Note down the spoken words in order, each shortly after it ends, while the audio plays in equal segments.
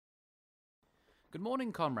Good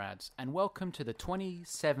morning, comrades, and welcome to the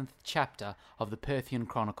 27th chapter of the Perthian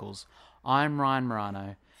Chronicles. I'm Ryan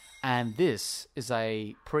Morano, and this is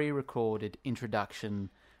a pre-recorded introduction.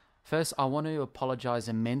 First, I want to apologise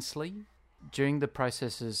immensely. During the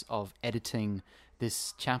processes of editing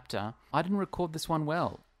this chapter, I didn't record this one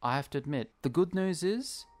well, I have to admit. The good news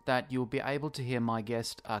is that you'll be able to hear my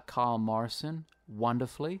guest, Kyle Morrison,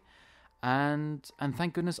 wonderfully, and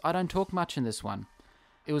thank goodness I don't talk much in this one.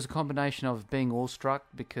 It was a combination of being awestruck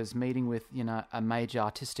because meeting with, a major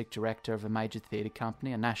artistic director of a major theatre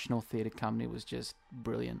company, a national theatre company, was just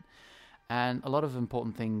brilliant. And a lot of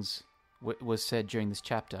important things was said during this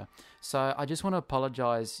chapter. So I just want to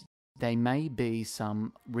apologise. There may be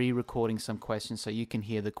some re-recording some questions so you can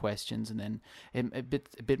hear the questions and then a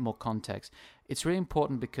bit more context. It's really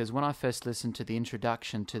important because when I first listened to the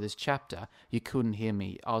introduction to this chapter, you couldn't hear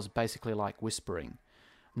me. I was basically like whispering.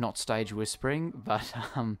 Not stage whispering, but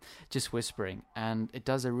just whispering. And it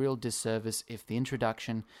does a real disservice if the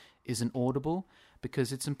introduction isn't audible,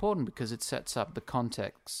 because it's important because it sets up the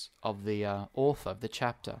context of the author of the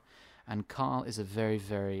chapter. And Kyle is a very,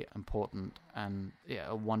 very important and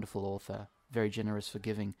a wonderful author, very generous for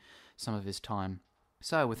giving some of his time.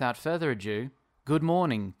 So without further ado, good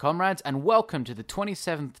morning, comrades, and welcome to the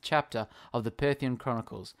 27th chapter of the Perthian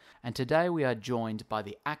Chronicles. And today we are joined by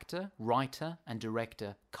the actor, writer, and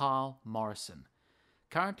director Kyle Morrison.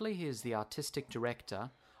 Currently, he is the artistic director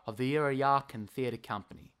of the Yirra Yaakin Theatre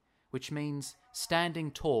Company, which means standing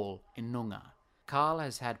tall in Noongar. Kyle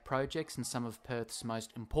has had projects in some of Perth's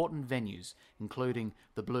most important venues, including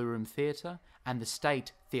the Blue Room Theatre and the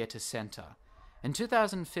State Theatre Centre. In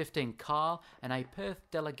 2015, Kyle and a Perth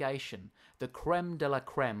delegation, the creme de la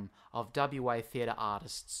creme of WA theatre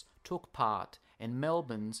artists, took part in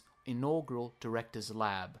Melbourne's inaugural Directors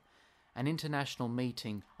Lab, an international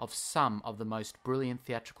meeting of some of the most brilliant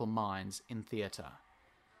theatrical minds in theatre.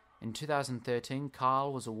 In 2013,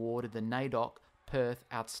 Kyle was awarded the NAIDOC Perth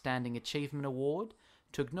Outstanding Achievement Award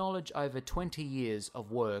to acknowledge over 20 years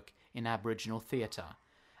of work in Aboriginal theatre.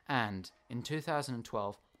 And in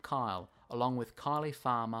 2012, Kyle, along with Kylie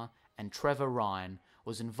Farmer and Trevor Ryan,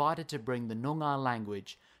 was invited to bring the Noongar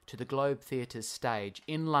language to the Globe Theatre's stage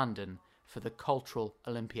in London for the Cultural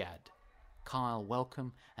Olympiad. Kyle,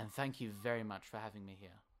 welcome, and thank you very much for having me here.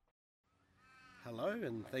 Hello,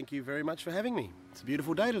 and thank you very much for having me. It's a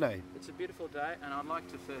beautiful day today. It's a beautiful day, and I'd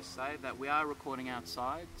like to first say that we are recording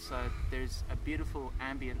outside, so there's a beautiful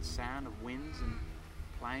ambient sound of winds and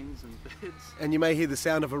planes and birds. And you may hear the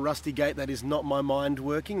sound of a rusty gate. That is not my mind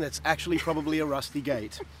working. That's actually probably a rusty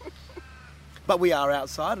gate. But we are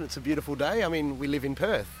outside and it's a beautiful day. I mean, we live in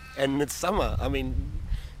Perth and it's summer. I mean,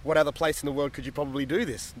 what other place in the world could you probably do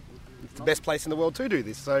this? It's the best place in the world to do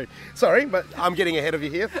this. So, sorry, but I'm getting ahead of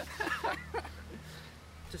you here.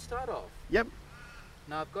 To start off. Yep.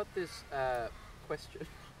 Now, I've got this question.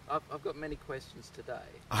 I've got many questions today.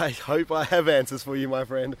 I hope I have answers for you, my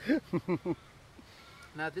friend.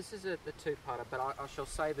 Now, this is a two-parter, but I shall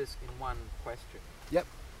say this in one question. Yep.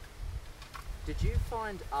 Did you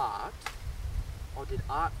find art, or did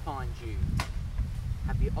art find you?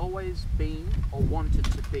 Have you always been or wanted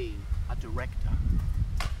to be a director?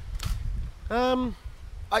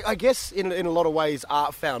 I guess in a lot of ways,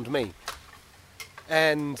 art found me.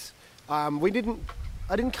 And I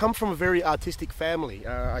didn't come from a very artistic family.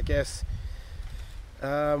 I guess.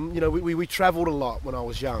 We travelled a lot when I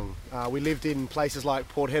was young. We lived in places like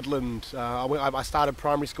Port Hedland. I started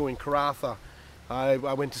primary school in Karratha. I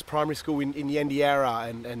went to primary school in Yirra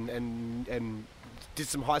and did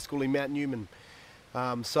some high school in Mount Newman.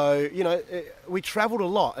 We travelled a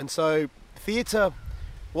lot, and so theatre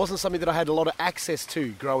wasn't something that I had a lot of access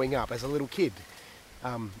to growing up as a little kid.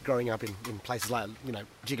 Growing up in places like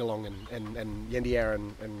Jigalong and Yirra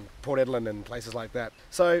and Port Hedland and places like that.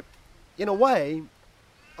 So, in a way,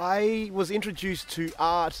 I was introduced to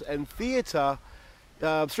art and theatre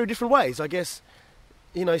through different ways. I guess,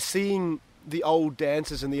 seeing the old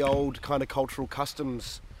dances and the old kind of cultural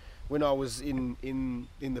customs when I was in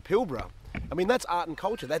the Pilbara. I mean, that's art and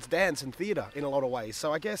culture. That's dance and theatre in a lot of ways.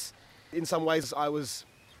 So I guess in some ways I was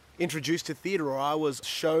introduced to theatre, or I was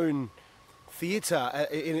shown theatre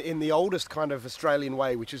in the oldest kind of Australian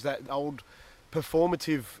way, which is that old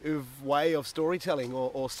performative way of storytelling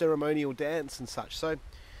or ceremonial dance and such. So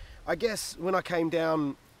I guess when I came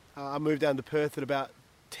down, I moved down to Perth at about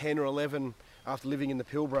 10 or 11 after living in the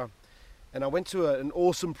Pilbara, and I went to an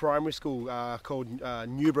awesome primary school called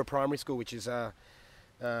Newbra Primary School, which is in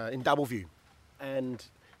Doubleview. And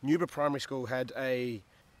Newbra Primary School had a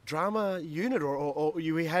drama unit, or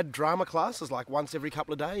we had drama classes like once every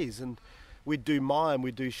couple of days, and we'd do mime,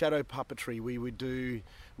 we'd do shadow puppetry, we would do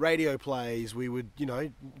radio plays, we would,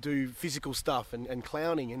 do physical stuff and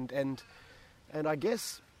clowning. And I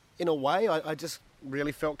guess, in a way, I just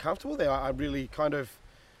really felt comfortable there. I really kind of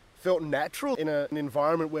felt natural in an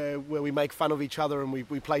environment where we make fun of each other and we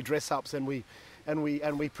play dress-ups and we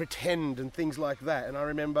pretend and things like that. And I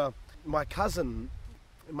remember my cousin,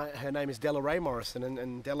 her name is Della Ray Morrison,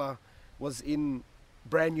 and Della was in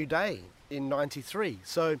Brand New Day in 93.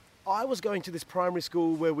 So I was going to this primary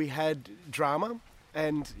school where we had drama,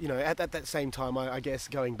 and at that same time, I guess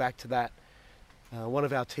going back to that, one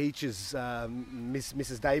of our teachers,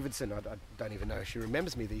 Mrs. Davidson, I don't even know if she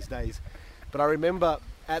remembers me these days, but I remember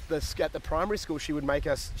at the primary school she made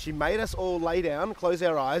us all lay down, close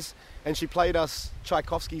our eyes, and she played us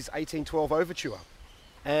Tchaikovsky's 1812 Overture.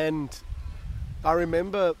 And I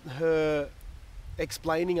remember her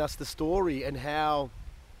explaining us the story and how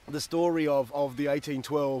the story of the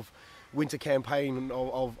 1812 winter campaign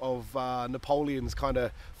of Napoleon's kind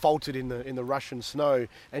of faltered in the Russian snow,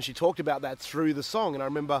 and she talked about that through the song. And I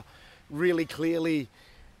remember really clearly,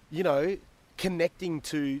 connecting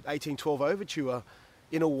to 1812 Overture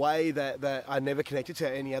in a way that I never connected to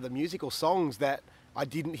any other music or songs that I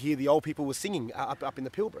didn't hear the old people were singing up in the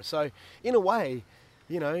Pilbara. So in a way,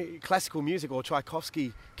 classical music or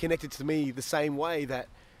Tchaikovsky connected to me the same way that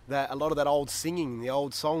a lot of that old singing, the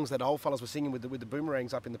old songs that old fellas were singing with the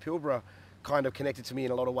boomerangs up in the Pilbara kind of connected to me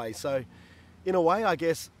in a lot of ways. So in a way, I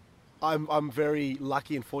guess I'm very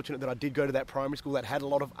lucky and fortunate that I did go to that primary school that had a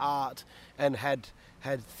lot of art and had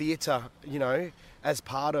theatre, as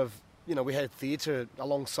part of, we had theatre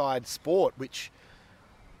alongside sport, which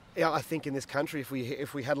I think in this country,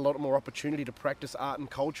 if we had a lot more opportunity to practice art and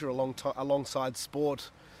culture alongside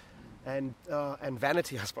sport and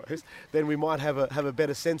vanity, I suppose, then we might have a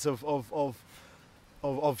better sense of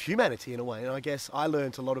humanity in a way. And I guess I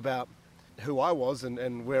learned a lot about who I was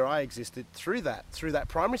and where I existed through that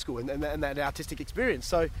primary school and that artistic experience.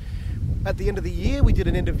 So at the end of the year, we did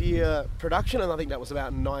an end-of-year production, and I think that was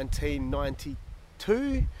about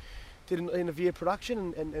 1992. Did an end-of-year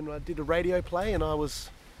production, and I did a radio play, and I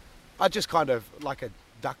just kind of like a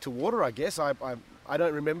duck to water, I guess. I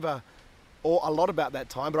don't remember a lot about that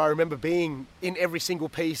time, but I remember being in every single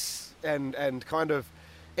piece and kind of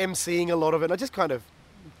emceeing a lot of it. And I just kind of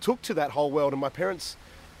took to that whole world, and my parents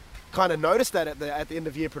kind of noticed that at the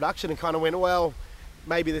end-of-year production and kind of went, well,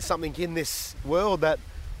 maybe there's something in this world that,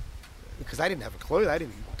 because they didn't have a clue, they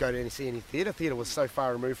didn't go to see any theatre. Theatre was so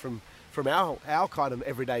far removed from our kind of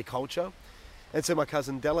everyday culture. And so my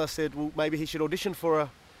cousin Della said, well, maybe he should audition for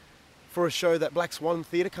a show that Black Swan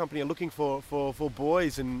Theatre Company are looking for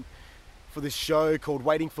boys, and for this show called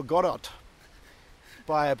Waiting for Godot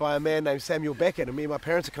by a man named Samuel Beckett. And me and my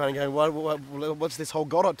parents are kind of going, what's this whole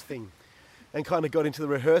Godot thing? And kind of got into the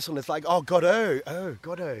rehearsal, and it's like, Godot.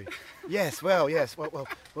 Yes, well,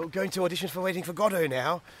 we're going to audition for Waiting for Godot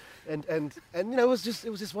now. And it was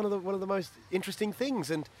just one of the most interesting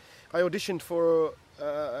things. And I auditioned for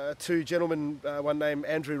two gentlemen, one named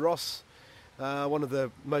Andrew Ross, one of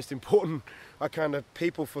the most important kind of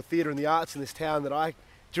people for theatre and the arts in this town that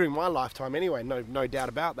during my lifetime anyway, no doubt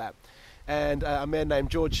about that. And a man named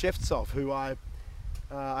George Shevtsov, who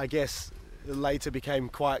I guess later became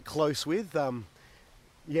quite close with.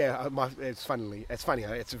 It's funny.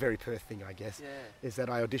 It's a very Perth thing, I guess. Yeah. Is that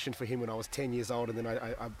I auditioned for him when I was 10 years old, and then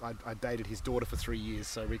I dated his daughter for 3 years.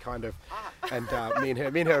 So we kind of, and me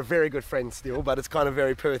and her are very good friends still. But it's kind of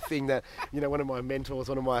very Perth thing that one of my mentors,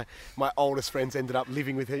 one of my oldest friends, ended up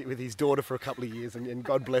living with his daughter for a couple of years, and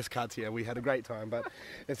God bless Katia. We had a great time, but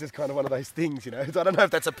it's just kind of one of those things, So I don't know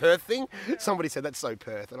if that's a Perth thing. Somebody said that's so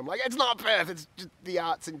Perth, and I'm like, it's not Perth. It's just the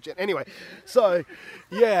arts in general. Anyway, so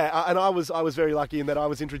yeah, and I was very lucky in that I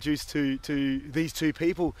was introduced to these two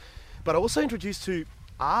people, but also introduced to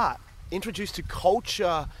art, introduced to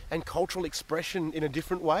culture and cultural expression in a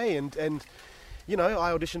different way. And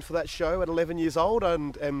I auditioned for that show at 11 years old,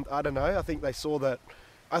 and I don't know, I think they saw that.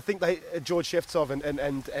 I think George Shevtsov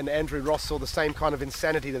and Andrew Ross saw the same kind of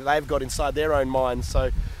insanity that they've got inside their own minds.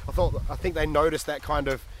 So I think they noticed that kind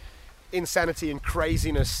of insanity and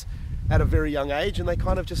craziness at a very young age, and they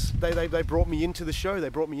kind of just they brought me into the show. They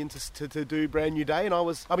brought me in to do Brand New Day, and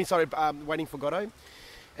Waiting for Godot.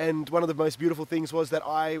 And one of the most beautiful things was that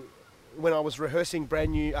when I was rehearsing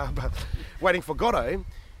Waiting for Godot,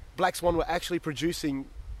 Black Swan were actually producing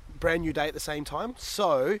Brand New Day at the same time.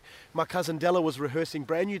 So my cousin Della was rehearsing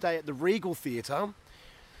Brand New Day at the Regal Theatre,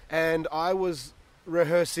 and I was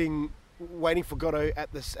rehearsing Waiting for Godot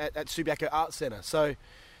at Subiaco Arts Centre. So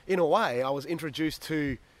in a way, I was introduced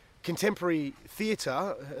to contemporary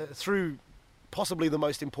theatre through possibly the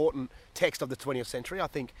most important text of the 20th century. I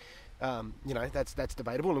think That's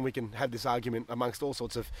debatable, and we can have this argument amongst all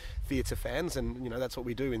sorts of theatre fans, and that's what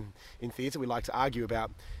we do in theatre. We like to argue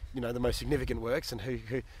about the most significant works and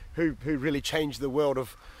who really changed the world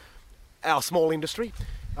of our small industry.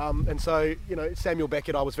 And so Samuel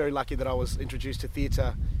Beckett, I was very lucky that I was introduced to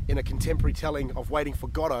theatre in a contemporary telling of Waiting for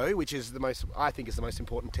Godot, which is the most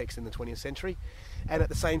important text in the 20th century. And at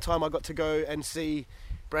the same time, I got to go and see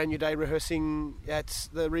Brand New Day rehearsing at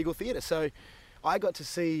the Regal Theatre. So I got to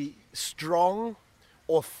see strong,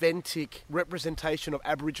 authentic representation of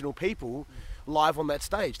Aboriginal people live on that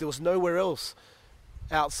stage. There was nowhere else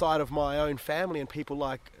outside of my own family and people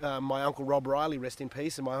like my Uncle Rob Riley, rest in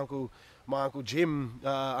peace, and my Uncle Jim,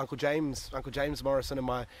 Uncle James Morrison, and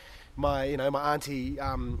my auntie,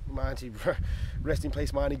 rest in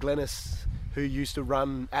peace, my auntie Glennis, who used to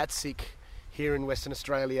run ATSIC here in Western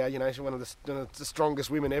Australia. She's one of the strongest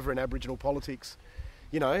women ever in Aboriginal politics.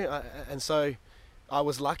 And so I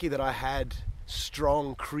was lucky that I had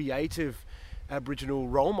strong, creative Aboriginal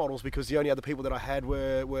role models, because the only other people that I had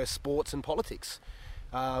were sports and politics.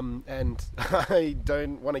 And I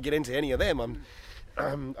don't want to get into any of them.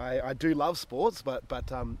 I do love sports, but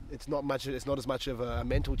it's not as much of a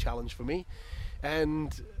mental challenge for me.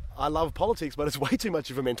 And I love politics, but it's way too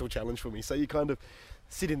much of a mental challenge for me. So you kind of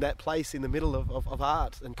sit in that place in the middle of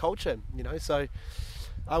art and culture, So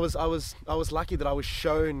I was lucky that I was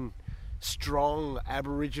shown strong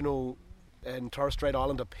Aboriginal and Torres Strait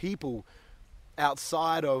Islander people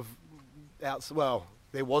outside of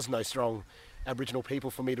there was no strong Aboriginal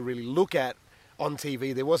people for me to really look at on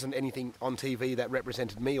TV. There wasn't anything on TV that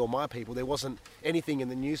represented me or my people. There wasn't anything in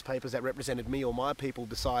the newspapers that represented me or my people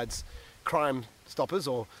besides Crime Stoppers,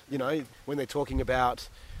 or when they're talking about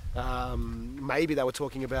maybe they were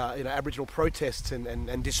talking about Aboriginal protests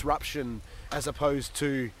and disruption, as opposed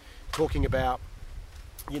to talking about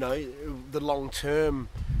the long-term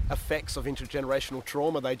effects of intergenerational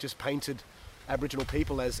trauma. They just painted Aboriginal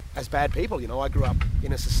people as bad people. I grew up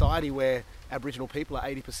in a society where Aboriginal people are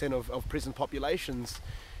 80% of prison populations,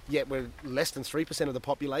 yet we're less than 3% of the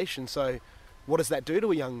population. So what does that do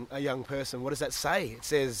to a young person? What does that say? It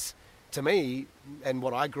says to me, and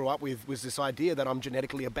what I grew up with was this idea that I'm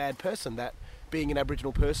genetically a bad person, that being an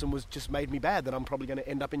Aboriginal person was just made me bad, that I'm probably going to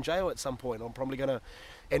end up in jail at some point. I'm probably going to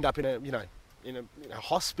end up in a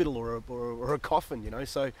hospital or a coffin,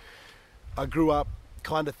 So I grew up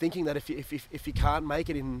kind of thinking that if you can't make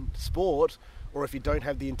it in sport, or if you don't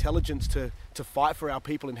have the intelligence to fight for our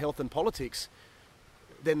people in health and politics,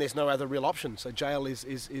 then there's no other real option. So jail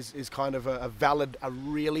is kind of a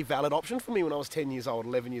really valid option for me when I was 10 years old,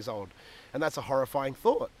 11 years old. And that's a horrifying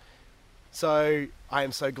thought. So I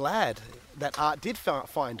am so glad that art did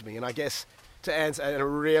find me. And I guess to answer in a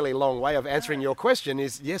really long way of answering your question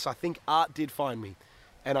is, yes, I think art did find me.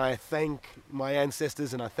 And I thank my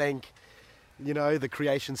ancestors, and I thank the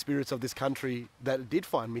creation spirits of this country that it did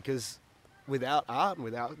find me, because without art and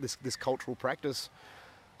without this cultural practice,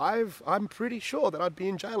 I'm pretty sure that I'd be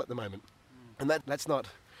in jail at the moment. And that's not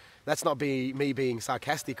me being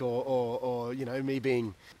sarcastic or me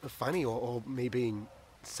being funny or me being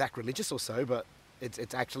sacrilegious or so, but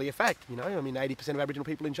it's actually a fact. 80% of Aboriginal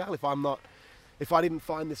people in jail. If I didn't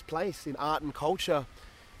find this place in art and culture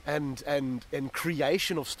and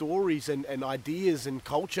creation of stories and ideas and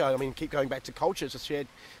culture. Keep going back to culture. It's a shared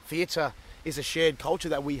theatre is a shared culture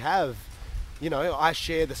that we have. I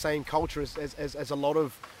share the same culture as a lot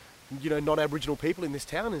of non-Aboriginal people in this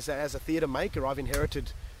town. As a theatre maker, I've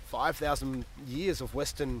inherited 5,000 years of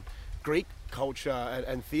Western Greek culture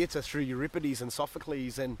and theatre through Euripides and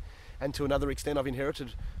Sophocles, and to another extent I've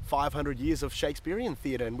inherited 500 years of Shakespearean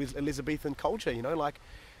theatre and with Elizabethan culture.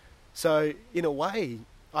 So in a way,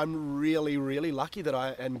 I'm really, really lucky that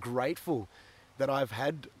I am grateful that I've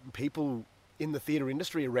had people in the theatre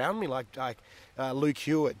industry around me, like Luke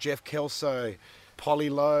Hewitt, Jeff Kelso, Polly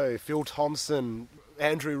Lowe, Phil Thompson,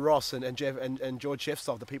 Andrew Ross, and George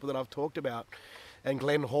Shefstoff, the people that I've talked about, and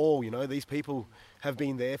Glenn Hall. These people have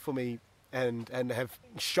been there for me and have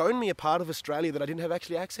shown me a part of Australia that I didn't have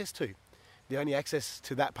actually access to. The only access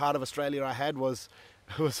to that part of Australia I had was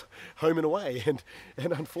home and away, and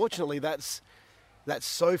unfortunately that's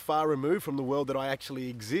so far removed from the world that I actually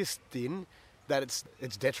exist in that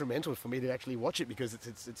it's detrimental for me to actually watch it, because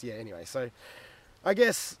it's anyway. So I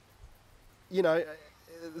guess the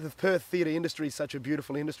Perth theatre industry is such a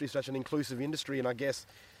beautiful industry, such an inclusive industry, and I guess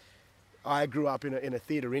I grew up in a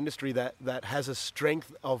theatre industry that has a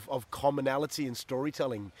strength of commonality and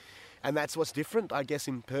storytelling, and that's what's different, I guess,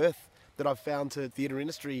 in Perth that I've found to theatre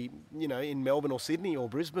industry, in Melbourne or Sydney or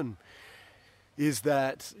Brisbane, is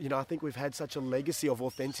that I think we've had such a legacy of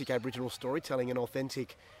authentic Aboriginal storytelling and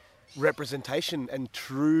authentic representation and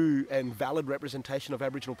true and valid representation of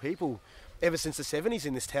Aboriginal people ever since the 70s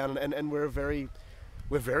in this town, and we're very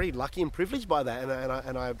lucky and privileged by that,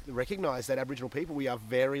 and I recognise that Aboriginal people, we are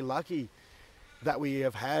very lucky that we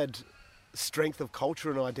have had strength of culture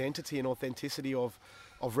and identity and authenticity of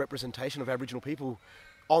representation of Aboriginal people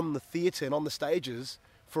on the theatre and on the stages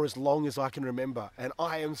for as long as I can remember. And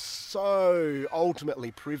I am so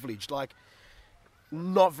ultimately privileged. Like,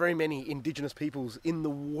 not very many Indigenous peoples in the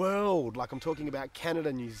world, like I'm talking about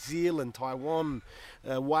Canada, New Zealand, Taiwan,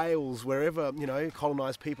 Wales, wherever,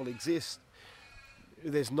 colonised people exist,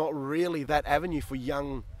 there's not really that avenue for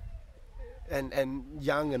young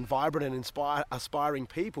and vibrant and aspiring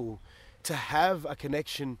people to have a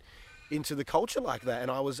connection into the culture like that. And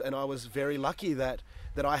I was very lucky that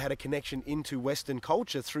I had a connection into Western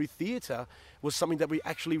culture through theatre, was something that we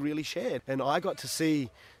actually really shared. And I got to see,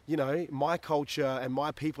 my culture and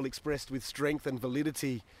my people expressed with strength and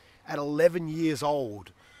validity at 11 years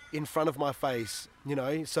old in front of my face,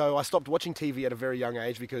 So I stopped watching TV at a very young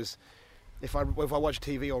age, because if I watched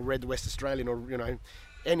TV or read the West Australian or,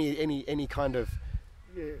 any kind of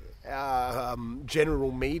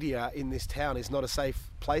general media in this town is not a safe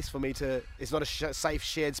place for me it's not a safe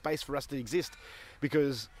shared space for us to exist,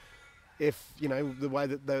 because if the way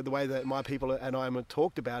that my people and I am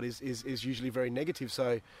talked about is usually very negative.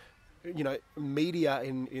 So media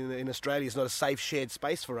in Australia is not a safe shared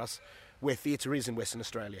space for us, where theatre is in Western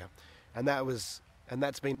Australia, and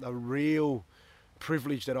that's been a real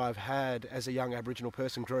privilege that I've had as a young Aboriginal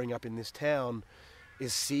person growing up in this town,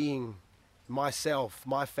 is seeing myself,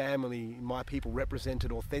 my family, my people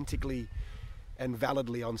represented authentically and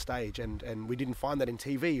validly on stage. And we didn't find that in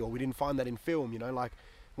TV, or we didn't find that in film. Like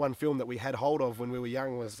one film that we had hold of when we were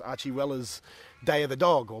young was Archie Weller's Day of the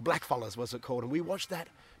Dog, or Blackfellas was it called, and we watched that,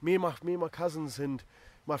 me and my cousins and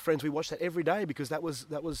my friends, we watched that every day, because that was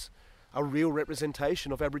a real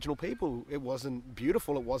representation of Aboriginal people. It wasn't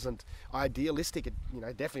beautiful, it wasn't idealistic, it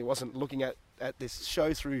definitely wasn't looking at this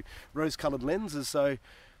show through rose-coloured lenses. So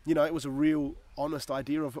it was a real honest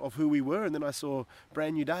idea of who we were. And then I saw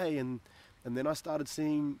Brand New Day, and then I started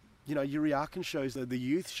seeing Yirra Yaakin shows, the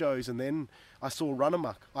youth shows, and then I saw Run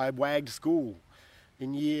Amok. I wagged school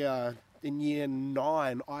in year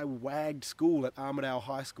 9. I wagged school at Armidale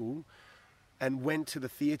High School and went to the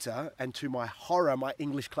theatre, and to my horror, my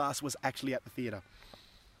English class was actually at the theatre.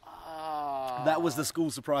 Oh. That was the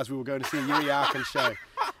school surprise. We were going to see a Yirra Yaakin show,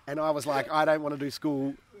 and I was like, I don't want to do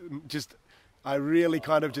school. I really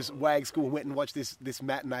kind of just wagged school and went and watched this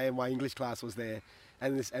matinee, and my English class was there,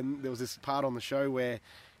 and there was this part on the show where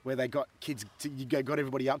they got kids, got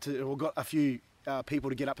everybody up to, or got a few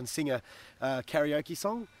people to get up and sing a karaoke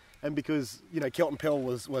song. And because, Kelton Pell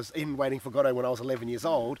was in Waiting for Godot when I was 11 years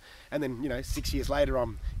old, and then, 6 years later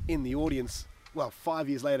I'm in the audience, 5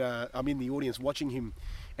 years later I'm in the audience watching him,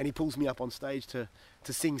 and he pulls me up on stage to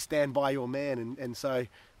sing Stand By Your Man, and so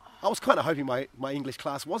I was kind of hoping my English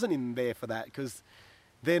class wasn't in there for that, because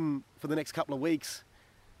then for the next couple of weeks,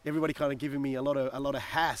 everybody kind of giving me a lot of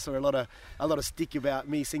hass or a lot of stick about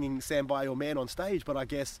me singing Stand By Your Man on stage, but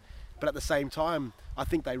at the same time, I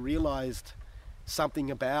think they realised something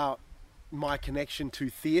about my connection to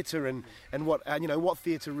theatre and what what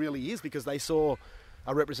theatre really is, because they saw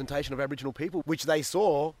a representation of Aboriginal people, which they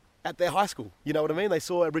saw at their high school. You know what I mean? They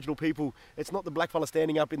saw Aboriginal people. It's not the blackfella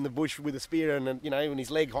standing up in the bush with a spear and his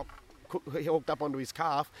leg hooked up onto his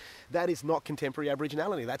calf. That is not contemporary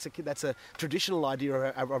Aboriginality. That's a traditional idea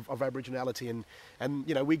of Aboriginality, and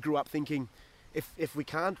we grew up thinking, if we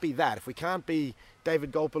can't be that, if we can't be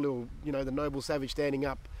David Gulpilil, the noble savage standing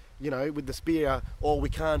up, with the spear, or we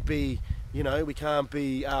can't be the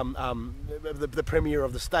Premier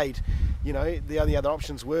of the state, the only other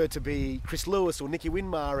options were to be Chris Lewis or Nicky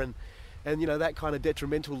Winmar, and that kind of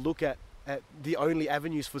detrimental look at the only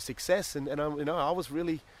avenues for success. And I was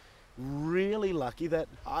really, really lucky that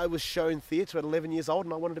I was shown theatre at 11 years old,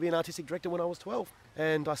 and I wanted to be an artistic director when I was 12.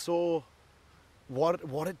 And I saw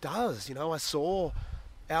what it does. I saw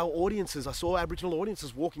our audiences, I saw Aboriginal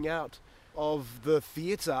audiences walking out of the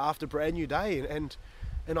theatre after Brand New Day, and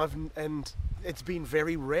it's been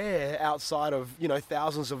very rare outside of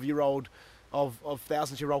thousands year old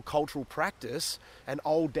cultural practice and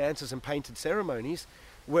old dances and painted ceremonies,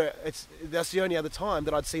 where that's the only other time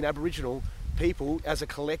that I'd seen Aboriginal people as a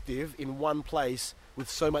collective in one place with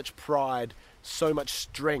so much pride, so much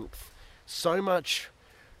strength, so much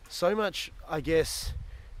I guess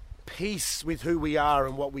peace with who we are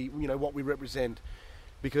and what we represent.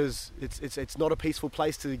 Because it's not a peaceful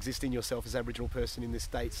place to exist in yourself as an Aboriginal person in this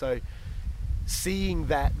state. So seeing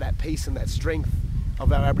that peace and that strength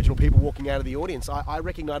of our Aboriginal people walking out of the audience. I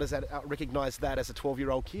recognised that as a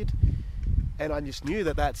 12-year-old kid, and I just knew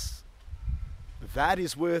that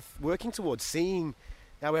is worth working towards, seeing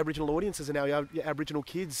our Aboriginal audiences and our Aboriginal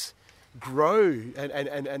kids grow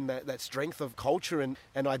and that strength of culture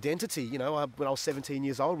and identity. You know, when I was 17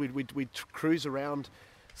 years old, we'd cruise around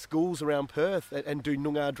schools around Perth and do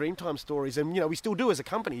Noongar Dreamtime stories, and you know, we still do as a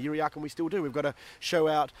company. Yirra Yaakin, we still do. We've got a show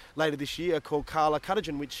out later this year called Karla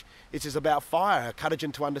Kuddajan, which is about fire,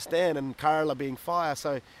 Kuddajan to understand, and Karla being fire.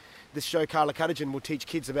 So this show Karla Kuddajan will teach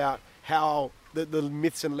kids about how the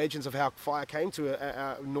myths and legends of how fire came to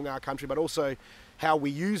our Noongar country, but also how we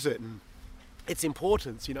use it and its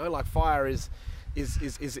importance. You know, like fire is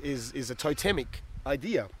a totemic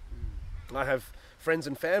idea. I have friends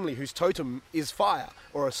and family whose totem is fire,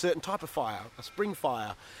 or a certain type of fire, a spring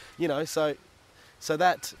fire, you know, so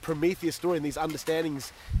that Prometheus story and these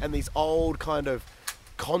understandings and these old kind of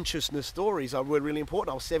consciousness stories were really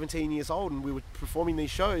important. I was 17 years old and we were performing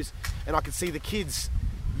these shows, and I could see the kids,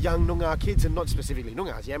 young Noongar kids, and not specifically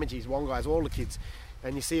Noongars, Yamajis, Wongais, all the kids,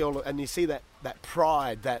 and you see that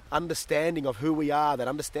pride, that understanding of who we are, that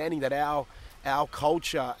understanding that our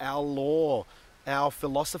culture, our law, our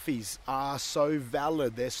philosophies are so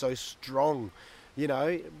valid, they're so strong. You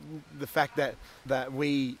know, the fact that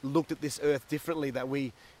we looked at this earth differently, that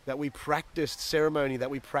we practiced ceremony, that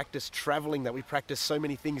we practiced travelling, that we practiced so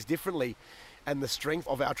many things differently, and the strength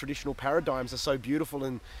of our traditional paradigms are so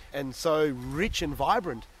beautiful and so rich and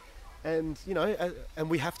vibrant. And you know, and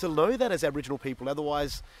we have to know that as Aboriginal people.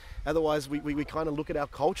 Otherwise we kind of look at our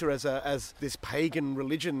culture as this pagan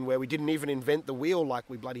religion where we didn't even invent the wheel, like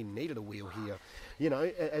we bloody needed a wheel here, you know,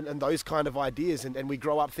 and those kind of ideas. And we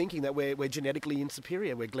grow up thinking that we're genetically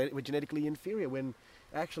superior, we're genetically inferior, when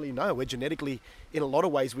actually no, we're genetically, in a lot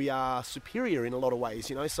of ways, we are superior in a lot of ways,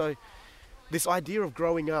 you know. So this idea of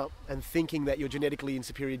growing up and thinking that you're genetically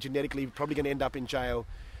inferior, genetically probably going to end up in jail,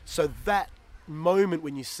 so that moment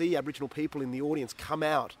when you see Aboriginal people in the audience come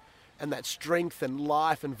out, and that strength and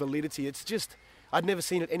life and validity, it's just, I'd never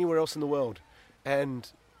seen it anywhere else in the world. And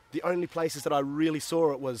the only places that I really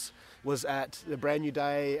saw it was at the Brand New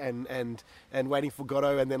Day and Waiting for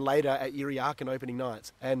Godot, and then later at Yirra Yaakin opening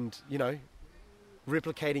nights. And, you know,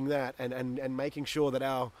 replicating that and making sure that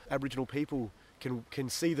our Aboriginal people can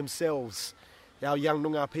see themselves, our young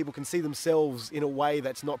Noongar people can see themselves in a way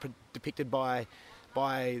that's not depicted by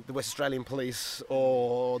the West Australian Police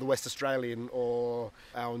or the West Australian or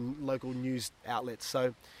our local news outlets.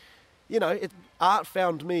 So, you know, art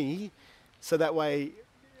found me, so that way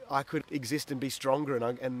I could exist and be stronger.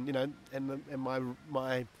 And you know, and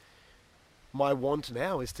my want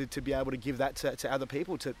now is to be able to give that to other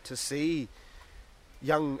people, to see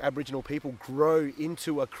young Aboriginal people grow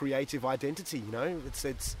into a creative identity. You know,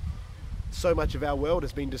 it's so much of our world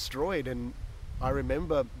has been destroyed, and I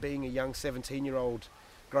remember being a young 17-year-old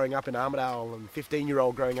growing up in Armidale, and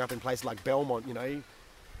 15-year-old growing up in places like Belmont. You know,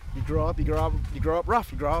 you grow up rough, you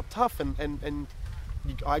grow up tough, and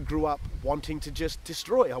I grew up wanting to just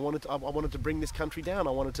destroy. I wanted to bring this country down.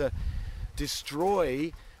 I wanted to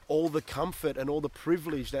destroy all the comfort and all the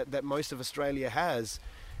privilege that most of Australia has,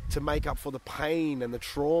 to make up for the pain and the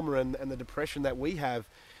trauma and the depression that we have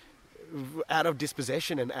out of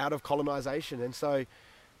dispossession and out of colonisation. And so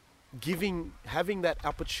having that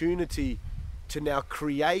opportunity to now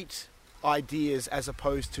create ideas as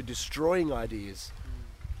opposed to destroying ideas,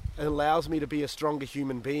 it allows me to be a stronger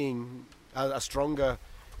human being, a stronger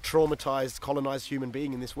traumatized, colonized human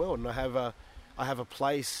being in this world. And I have a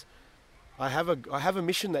place, I have a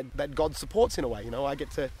mission that God supports in a way. You know, I get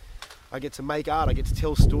to make art, I get to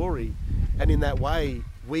tell story, and in that way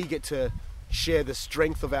we get to share the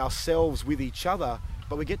strength of ourselves with each other,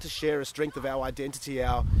 but we get to share a strength of our identity,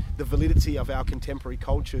 the validity of our contemporary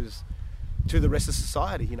cultures to the rest of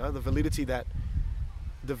society. You know, the validity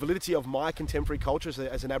of my contemporary culture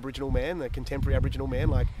as an Aboriginal man, a contemporary Aboriginal man.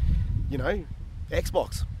 Like, you know,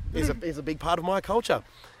 Xbox is a big part of my culture,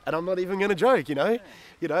 and I'm not even going to joke.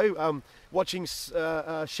 Watching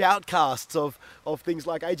shoutcasts of things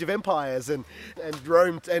like Age of Empires and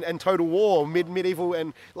Rome and Total War, medieval,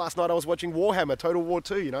 and last night I was watching Warhammer, Total War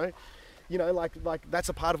 2. You know, like that's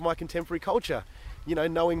a part of my contemporary culture. You know,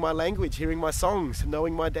 knowing my language, hearing my songs,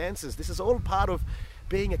 knowing my dances. This is all part of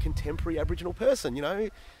being a contemporary Aboriginal person. You know,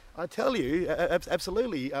 I tell you,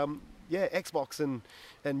 absolutely. Xbox and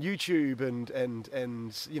YouTube and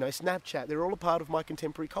you know, Snapchat, they're all a part of my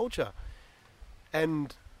contemporary culture.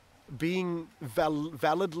 And being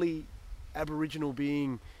validly Aboriginal,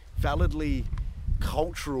 being validly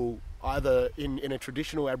cultural, either in a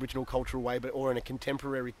traditional Aboriginal cultural way, or in a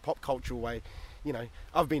contemporary pop cultural way, you know,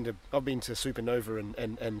 I've been to Supernova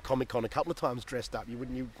and Comic Con a couple of times dressed up.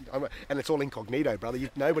 And it's all incognito, brother.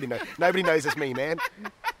 Nobody knows it's me, man.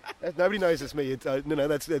 Nobody knows it's me. It's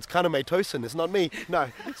that's kind of Tosin. It's not me. No.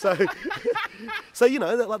 So you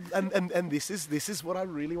know, and this is what I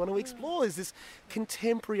really want to explore, is this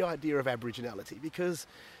contemporary idea of Aboriginality, because,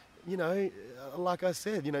 you know, like I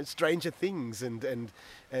said, you know, Stranger Things and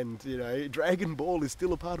you know, Dragon Ball is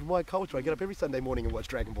still a part of my culture. I get up every Sunday morning and watch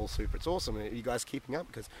Dragon Ball Super. It's awesome. Are you guys keeping up?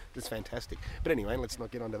 Because it's fantastic. But anyway, let's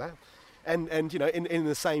not get onto that. And you know, in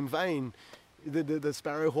the same vein, the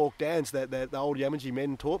Sparrowhawk dance that the old Yamatji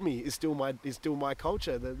men taught me is still my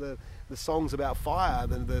culture. The songs about fire,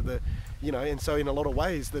 the you know, and so in a lot of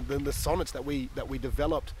ways, the sonnets that we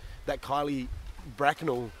developed, that Kylie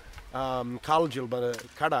Bracknell, Carl Gilba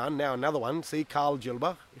Karan, now another one. See, Carl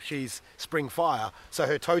Gilba, she's spring fire. So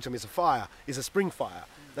her totem is a spring fire.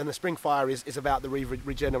 And the spring fire is about the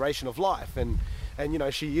regeneration of life. And you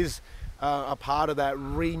know, she is a part of that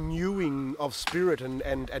renewing of spirit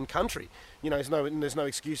and country. You know, there's no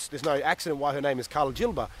excuse, there's no accident why her name is Carl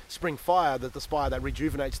Gilba, spring fire, the fire that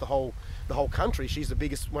rejuvenates the whole country. She's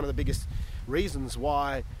one of the biggest reasons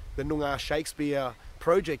why the Noongar Shakespeare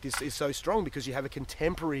project is so strong, because you have a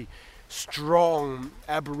contemporary, strong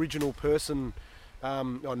Aboriginal person,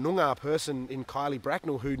 or Noongar person in Kylie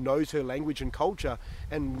Bracknell, who knows her language and culture,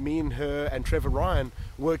 and me and her and Trevor Ryan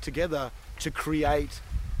work together to create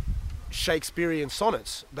Shakespearean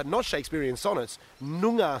sonnets, but not Shakespearean sonnets,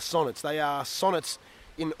 Noongar sonnets. They are sonnets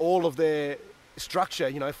in all of their structure,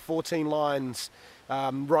 you know, 14 lines,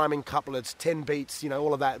 rhyming couplets, 10 beats, you know,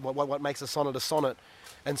 all of that, what makes a sonnet.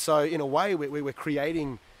 And so, in a way, we're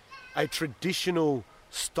creating a traditional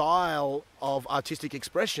style of artistic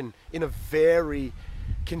expression in a very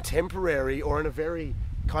contemporary, or in a very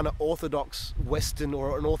kind of orthodox Western,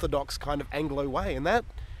 or an orthodox kind of Anglo way. And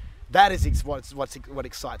that is what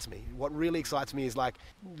excites me. What really excites me is, like,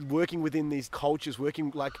 working within these cultures,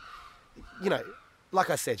 working, like, you know,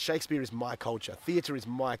 like I said, Shakespeare is my culture, theatre is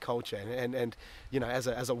my culture, and you know,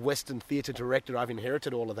 as a Western theatre director, I've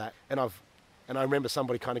inherited all of that, and I remember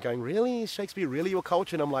somebody kind of going, "Really, is Shakespeare really your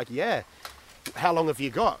culture?" And I'm like, "Yeah. How long have you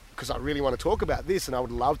got? Because I really want to talk about this, and I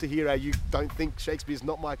would love to hear how you don't think Shakespeare's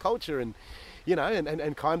not my culture." And you know,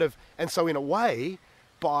 and kind of, and so in a way,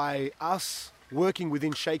 by us working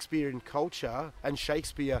within Shakespearean culture and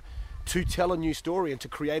Shakespeare to tell a new story and to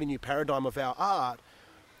create a new paradigm of our art,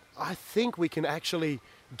 I think we can actually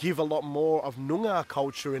give a lot more of Noongar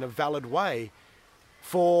culture in a valid way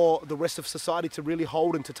for the rest of society to really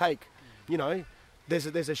hold and to take. You know, there's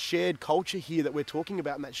a shared culture here that we're talking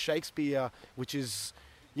about, and that's Shakespeare, which is,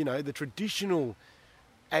 you know, the traditional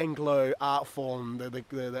Anglo art form,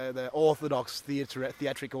 the orthodox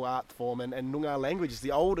theatrical art form, and Noongar language is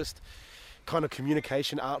the oldest kind of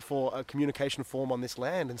communication form on this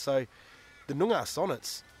land. And so the Noongar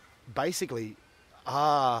sonnets basically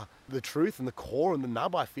are the truth and the core and the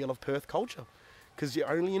nub, I feel, of Perth culture, because you're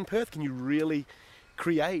only in Perth can you really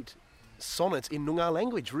create sonnets in Noongar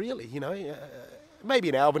language, really. You know, maybe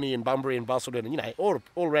in Albany and Bunbury and Busselton, and, you know, all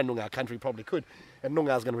around Noongar country probably could. And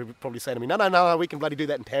Noongar's going to probably say to me, no, we can bloody do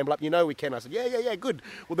that in Tamblup. You know we can. I said, yeah, good.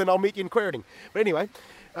 Well, then I'll meet you in Quairading. But anyway,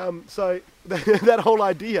 so that whole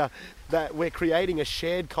idea that we're creating a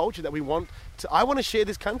shared culture that I want to share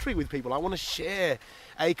this country with people. I want to share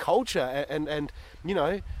a culture, and you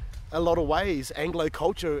know, a lot of ways, Anglo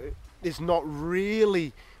culture is not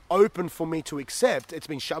really open for me to accept. It's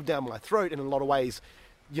been shoved down my throat in a lot of ways.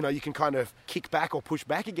 You know, you can kind of kick back or push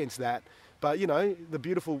back against that. But, you know,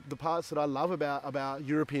 the parts that I love about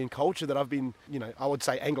European culture that I've been, you know, I would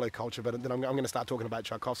say Anglo culture, but then I'm going to start talking about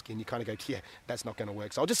Tchaikovsky, and you kind of go, yeah, that's not going to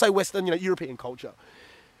work. So I'll just say Western, you know, European culture.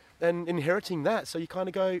 And inheriting that, so you kind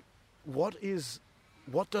of go, what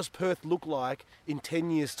does Perth look like in 10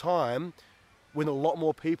 years' time when a lot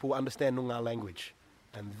more people understand Noongar language?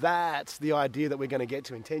 And that's the idea that we're going to get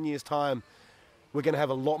to. In 10 years' time, we're going to have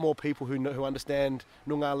a lot more people who understand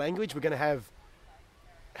Noongar language. We're going to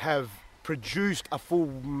have produced a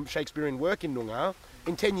full Shakespearean work in Noongar.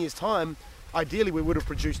 In 10 years' time, ideally we would have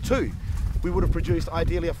produced two. We would have produced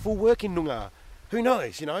ideally a full work in Noongar. Who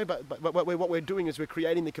knows, you know? But what we're doing is we're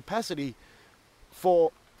creating the capacity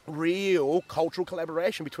for real cultural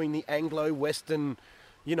collaboration between the Anglo-Western,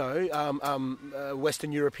 you know,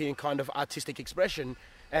 Western European kind of artistic expression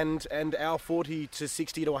and our 40 to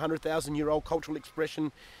 60 to 100,000 year old cultural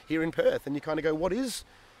expression here in Perth. And you kind of go, what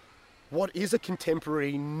is a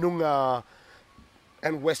contemporary Noongar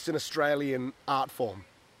and Western Australian art form?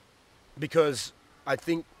 Because I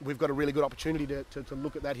think we've got a really good opportunity to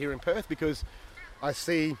look at that here in Perth, because I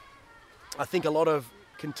think a lot of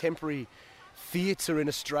contemporary theatre in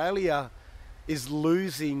Australia is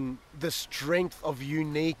losing the strength of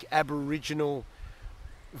unique Aboriginal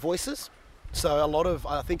voices. So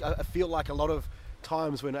I feel like a lot of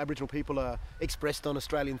times when Aboriginal people are expressed on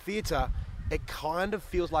Australian theatre, it kind of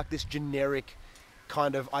feels like this generic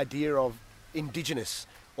kind of idea of Indigenous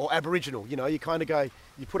or Aboriginal. You know, you kind of go,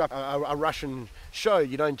 you put up a Russian show,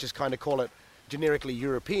 you don't just kind of call it generically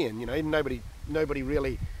European. You know, nobody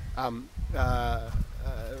really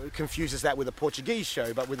confuses that with a Portuguese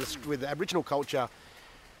show, but with Aboriginal culture,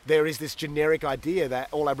 there is this generic idea that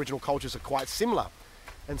all Aboriginal cultures are quite similar.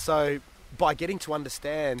 And so by getting to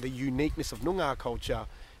understand the uniqueness of Noongar culture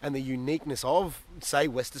and the uniqueness of, say,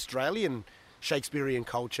 West Australian Shakespearean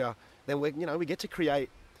culture, then we get to create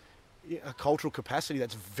a cultural capacity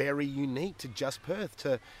that's very unique to just Perth,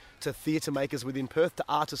 to theatre makers within Perth, to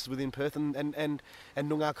artists within Perth, and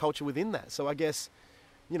Noongar culture within that. So I guess,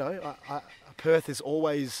 Perth has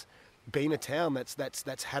always been a town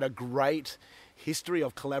that's had a great history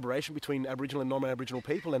of collaboration between Aboriginal and non-Aboriginal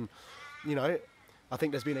people, and I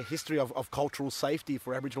think there's been a history of cultural safety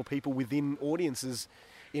for Aboriginal people within audiences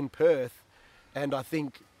in Perth, and I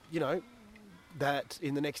think that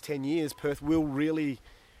in the next 10 years Perth will really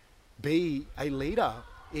be a leader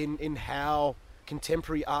in how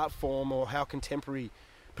contemporary art form or how contemporary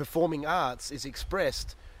performing arts is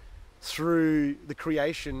expressed through the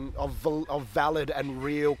creation of valid and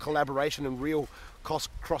real collaboration and real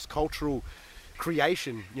cross-cultural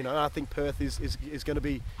creation. I think Perth is going to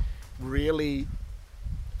be really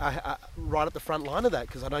right at the front line of that,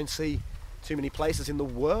 because I don't see too many places in the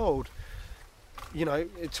world,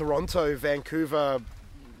 Toronto, Vancouver,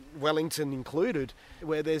 Wellington included,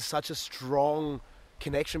 where there's such a strong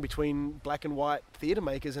connection between black and white theatre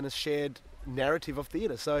makers and a shared narrative of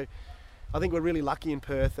theatre. So I think we're really lucky in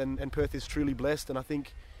Perth, and Perth is truly blessed, and I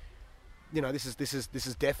think this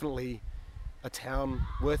is definitely a town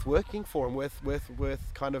worth working for and worth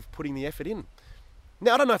kind of putting the effort in.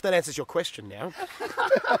 Now, I don't know if that answers your question now.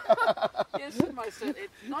 Yes, it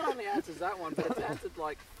not only answers that one, but it's answered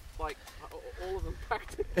like all of them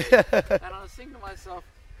practically. And I was thinking to myself,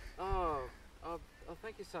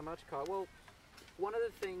 thank you so much, Kyle. Well, one of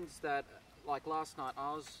the things that, like last night,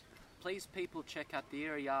 please people check out the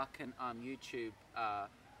Yirra Yaakin YouTube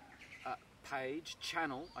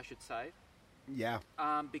channel, I should say. Yeah.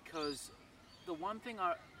 Because the one thing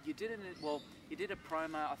you did a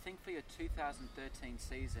promo, I think, for your 2013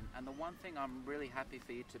 season, and the one thing I'm really happy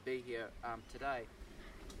for you to be here today,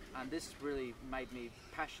 and this really made me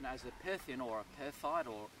passionate as a Perthian or a Perthite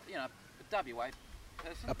or, a WA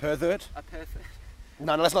person. A Perthert? A Perthert.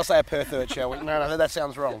 No, let's not say a Perthert, shall we? No, that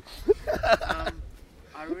sounds wrong.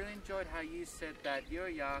 I really enjoyed how you said that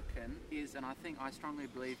Yirra Yaakin is, and I strongly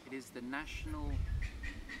believe it is the national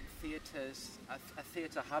a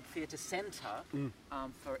theatre hub, theatre centre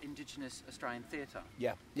for Indigenous Australian theatre.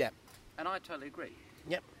 Yeah. And I totally agree.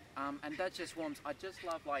 Yep. And that just warms. I just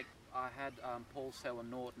love, I had Paul Seller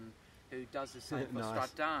Norton, who does the same for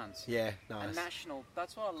Strut Dance. Yeah, nice. A national,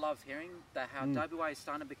 that's what I love hearing, that how WA is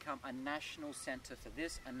starting to become a national centre for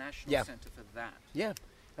this, a national centre for that. Yeah,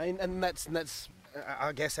 and that's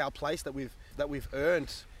I guess our place that we've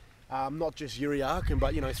earned, not just Yirra Yaakin,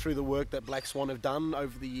 but through the work that Black Swan have done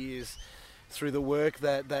over the years, through the work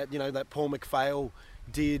that Paul McPhail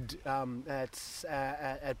did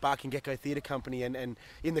at Barking Gecko Theatre Company, and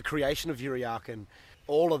in the creation of Yirra Yaakin.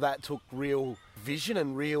 All of that took real vision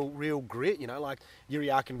and real grit. Like Yirra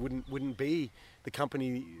Yaakin wouldn't be the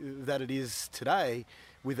company that it is today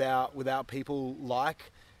without people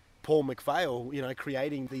like Paul McPhail,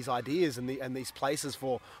 creating these ideas and these places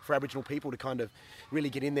for Aboriginal people to kind of really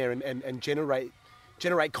get in there and generate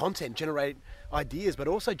content, generate ideas, but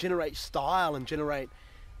also generate style and generate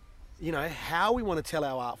how we want to tell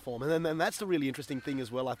our art form. And then that's the really interesting thing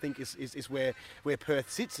as well, I think, is where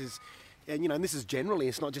Perth sits is. And this is generally,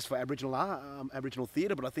 it's not just for Aboriginal art, Aboriginal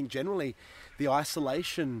theatre, but I think generally the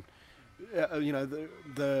isolation,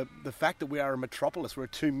 the fact that we are a metropolis, we're a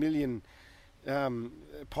 2 million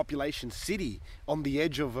population city on the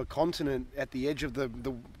edge of a continent, at the edge of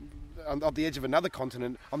on the edge of another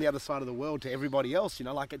continent, on the other side of the world to everybody else.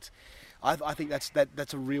 I think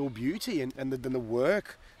that's a real beauty, and the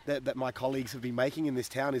work that my colleagues have been making in this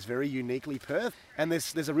town is very uniquely Perth, and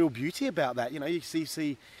there's a real beauty about that. You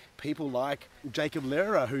see people like Jacob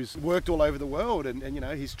Lehrer, who's worked all over the world, and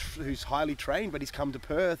who's highly trained, but he's come to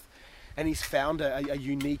Perth and he's found a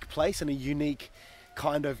unique place and a unique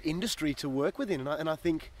kind of industry to work within, and I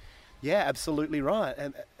think, yeah, absolutely right.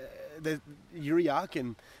 And the Yirra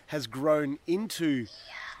Yaakin has grown into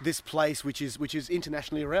this place which is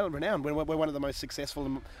internationally renowned. We're one of the most successful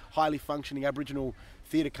and highly functioning Aboriginal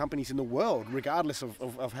theatre companies in the world, regardless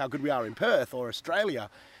of how good we are in Perth or Australia.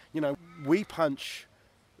 You know, we punch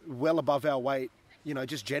well above our weight, you know,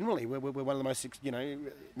 just generally. We're one of the most, you know,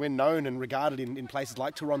 we're known and regarded in places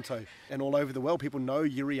like Toronto and all over the world. People know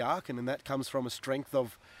Yirra Yaakin, and that comes from a strength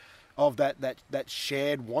of that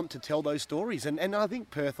shared want to tell those stories. And I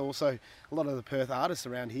think Perth also, a lot of the Perth artists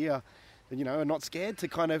around here, you know, are not scared to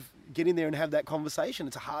kind of get in there and have that conversation.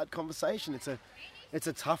 It's a hard conversation. It's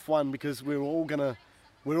a tough one, because we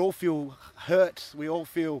all feel hurt. We all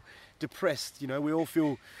feel depressed. You know, we all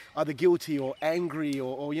feel either guilty or angry,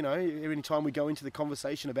 or you know, every time we go into the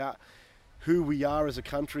conversation about who we are as a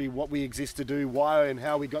country, what we exist to do, why and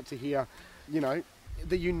how we got to here. You know,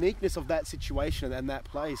 the uniqueness of that situation and that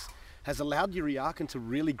place has allowed Yirra Yaakin to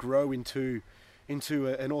really grow into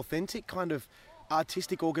an authentic kind of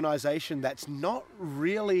artistic organisation that's not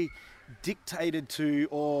really dictated to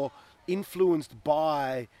or influenced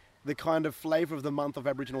by the kind of flavour of the month of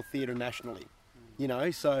Aboriginal theatre nationally, you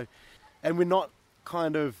know. So, and we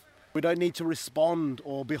don't need to respond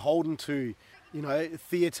or beholden to, you know,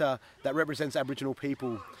 theatre that represents Aboriginal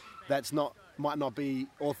people might not be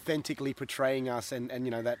authentically portraying us, and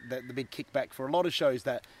you know, that the big kickback for a lot of shows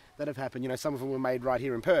that have happened. You know, some of them were made right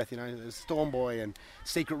here in Perth. You know, there's Storm Boy and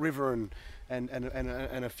Secret River and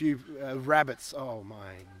a few rabbits. Oh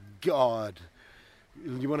my God!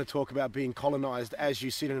 You want to talk about being colonised as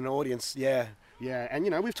you sit in an audience? Yeah. And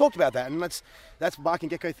you know, we've talked about that, and that's Bark and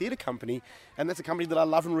Gecko Theatre Company, and that's a company that I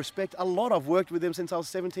love and respect a lot. I've worked with them since I was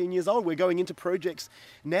 17 years old. We're going into projects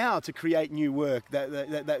now to create new work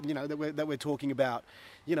that you know, that we're talking about.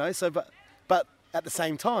 You know, so but at the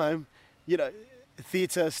same time, you know,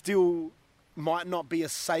 theatre still might not be a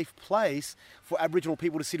safe place for Aboriginal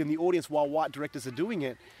people to sit in the audience while white directors are doing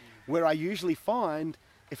it, where I usually find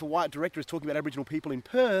if a white director is talking about Aboriginal people in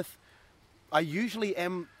Perth, I usually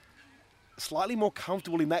am slightly more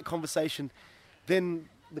comfortable in that conversation than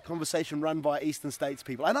the conversation run by Eastern States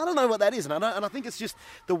people. And I don't know what that is, and I think it's just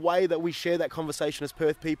the way that we share that conversation as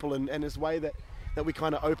Perth people, and this way that we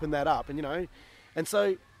kind of open that up, and you know. And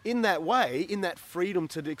so in that way, in that freedom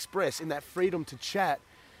to express, in that freedom to chat,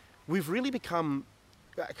 we've really become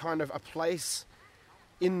kind of a place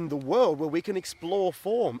in the world where we can explore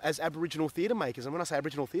form as Aboriginal theatre makers. And when I say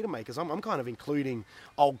Aboriginal theatre makers, I'm kind of including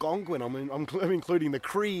Algonquin, I'm including the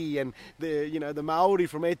Cree and the Maori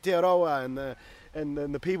from Aotearoa and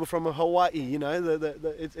the people from Hawaii. You know,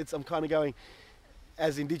 I'm kind of going,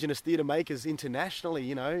 as Indigenous theatre makers internationally,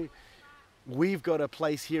 you know, we've got a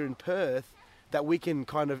place here in Perth that we can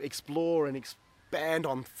kind of explore and expand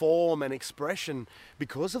on form and expression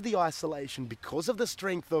because of the isolation, because of the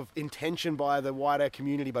strength of intention by the wider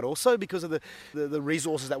community, but also because of the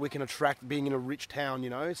resources that we can attract being in a rich town, you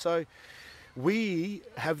know. So we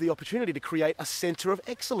have the opportunity to create a centre of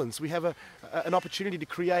excellence. We have an opportunity to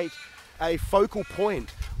create a focal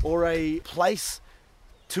point or a place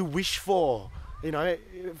to wish for. You know,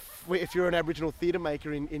 if you're an Aboriginal theatre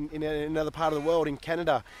maker in another part of the world, in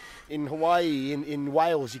Canada, in Hawaii, in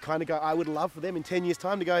Wales, you kind of go, I would love for them in 10 years'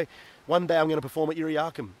 time to go, one day I'm going to perform at Yirra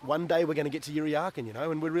Yaakin. One day we're going to get to Yirra Yaakin, you know,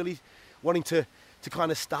 and we're really wanting to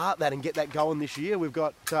kind of start that and get that going this year. We've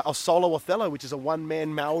got our Solo Othello, which is a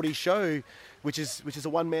one-man Maori show, which is a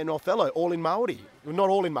one-man Othello, all in Maori. Well, not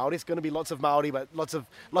all in Maori, it's going to be lots of Maori, but lots of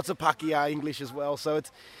Pakeha English as well. So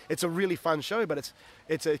it's a really fun show, but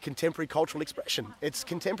it's a contemporary cultural expression. It's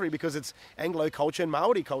contemporary because it's Anglo culture and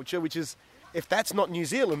Maori culture, which is, if that's not New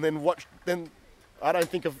Zealand, then I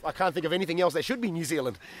can't think of anything else that should be New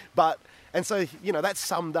Zealand. And so, you know, that's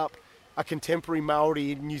summed up a contemporary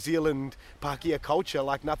Maori New Zealand Pakeha culture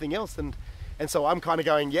like nothing else. And so I'm kind of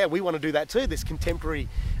going, yeah, we want to do that too, this contemporary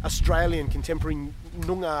Australian, contemporary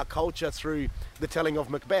Noongar culture through the telling of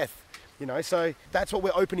Macbeth, you know. So that's what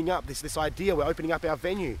we're opening up, this idea. We're opening up our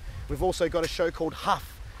venue. We've also got a show called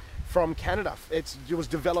Huff from Canada. It was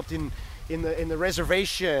developed in the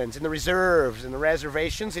reservations, in the reserves, in the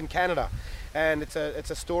reservations in Canada. And it's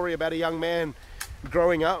a story about a young man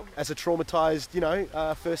growing up as a traumatized, you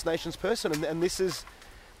know, First Nations person. And this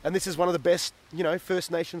is one of the best, you know,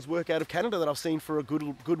 First Nations work out of Canada that I've seen for a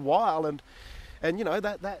good while. And you know,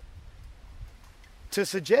 that to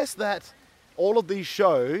suggest that all of these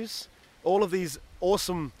shows, all of these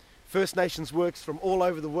awesome First Nations works from all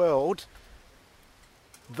over the world,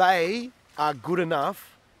 they are good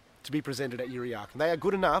enough to be presented at Yirra Yaakin. They are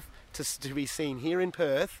good enough to be seen here in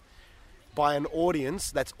Perth by an audience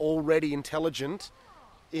that's already intelligent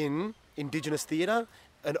in Indigenous theatre,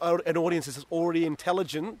 an audience that's already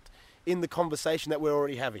intelligent in the conversation that we're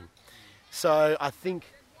already having. So I think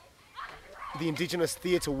the Indigenous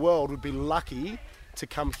theatre world would be lucky to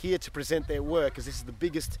come here to present their work, because this is the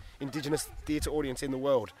biggest Indigenous theatre audience in the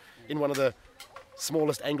world, in one of the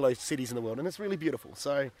smallest Anglo cities in the world, and it's really beautiful.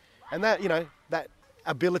 So, and that, that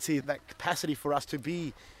ability, that capacity for us to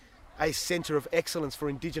be a centre of excellence for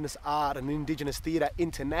Indigenous art and Indigenous theatre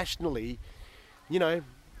internationally,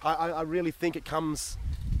 I really think it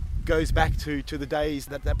goes back to the days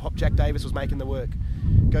that Pop Jack Davis was making the work.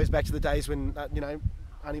 Goes back to the days when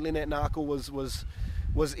Auntie Lynette Narkle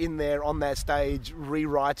was in there on that stage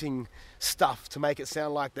rewriting stuff to make it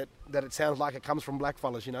sound like that it sounds like it comes from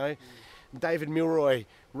blackfellas. David Milroy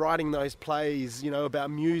writing those plays, about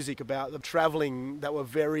music, about the travelling, that were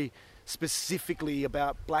very specifically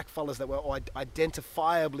about blackfellas, that were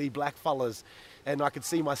identifiably blackfellas. And I could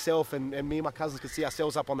see myself and me and my cousins could see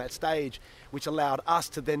ourselves up on that stage, which allowed us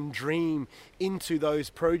to then dream into those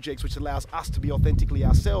projects, which allows us to be authentically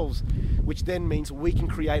ourselves, which then means we can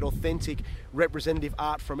create authentic representative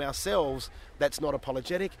art from ourselves that's not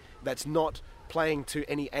apologetic, that's not playing to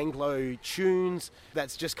any Anglo tunes,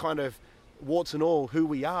 that's just kind of warts and all who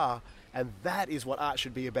we are. And that is what art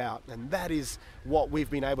should be about, and that is what we've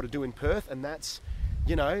been able to do in Perth. And that's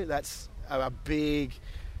a big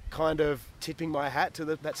kind of tipping my hat to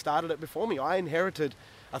that started it before me. I inherited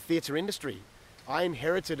a theatre industry. I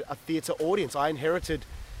inherited a theatre audience. I inherited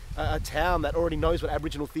a town that already knows what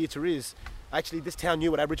Aboriginal theatre is. Actually, this town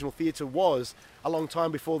knew what Aboriginal theatre was a long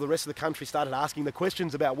time before the rest of the country started asking the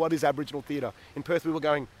questions about what is Aboriginal theatre. In Perth, we were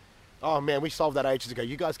going, oh man, we solved that ages ago.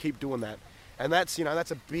 You guys keep doing that. And that's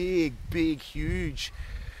a big, huge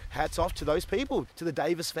hats off to those people, to the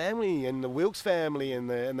Davis family and the Wilkes family and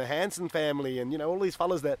the Hanson family and, all these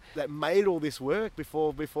fellas that made all this work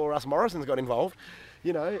before us Morrisons got involved,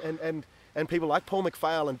 and people like Paul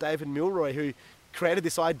McPhail and David Milroy, who created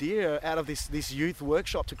this idea out of this youth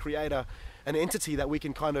workshop to create an entity that we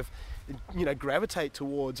can kind of, gravitate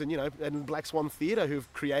towards, and Black Swan Theatre,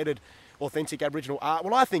 who've created authentic Aboriginal art.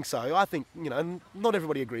 Well, I think so. I think, not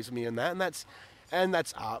everybody agrees with me in that, and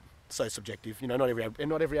that's art. So subjective, not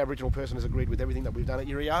every Aboriginal person has agreed with everything that we've done at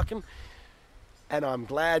Yirra Yaakin, and I'm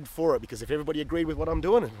glad for it, because if everybody agreed with what I'm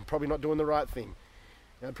doing, I'm probably not doing the right thing.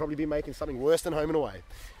 I'd probably be making something worse than Home and Away.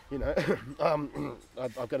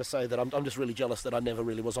 I've got to say that I'm just really jealous that I never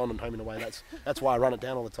really was on Home and Away. That's why I run it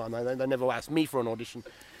down all the time. They never asked me for an audition.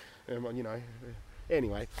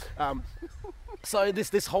 Anyway. So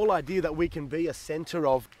this whole idea that we can be a centre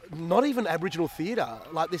of not even Aboriginal theatre,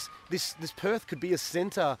 like this Perth could be a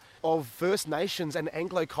centre of First Nations and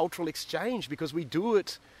Anglo-cultural exchange, because we do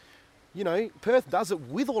it, Perth does it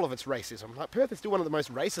with all of its racism. Like, Perth is still one of the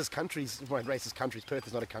most racist countries. Well, racist countries. Perth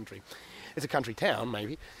is not a country. It's a country town,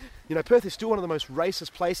 maybe. Perth is still one of the most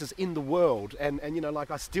racist places in the world, and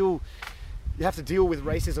you have to deal with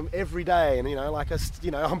racism every day, and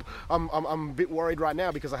I'm a bit worried right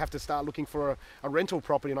now because I have to start looking for a rental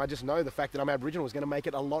property, and I just know the fact that I'm Aboriginal is going to make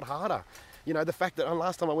it a lot harder. The fact that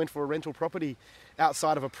last time I went for a rental property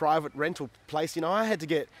outside of a private rental place, I had to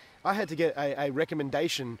get a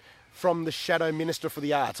recommendation from the Shadow Minister for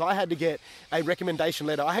the Arts. I had to get a recommendation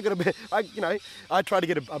letter. I tried to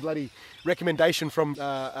get a bloody recommendation from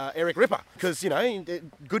Eric Ripper, because,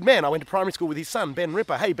 good man. I went to primary school with his son, Ben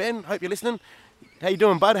Ripper. Hey, Ben, hope you're listening. How you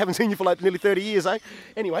doing, bud? Haven't seen you for like nearly 30 years, eh?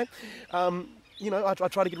 Anyway, I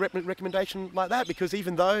try to get a recommendation like that, because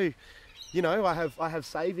even though, I have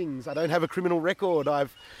savings, I don't have a criminal record,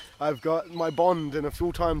 I've got my bond and a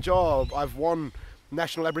full-time job, I've won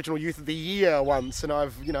National Aboriginal Youth of the Year once, and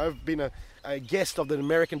I've been a guest of the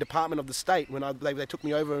American Department of the State when they took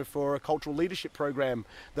me over for a cultural leadership program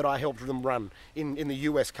that I helped them run in the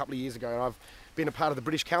US a couple of years ago. And I've been a part of the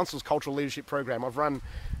British Council's cultural leadership program. I've run,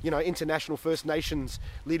 international First Nations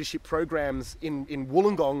leadership programs in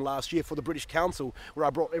Wollongong last year for the British Council, where I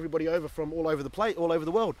brought everybody over from all over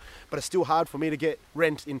the world. But it's still hard for me to get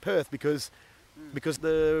rent in Perth because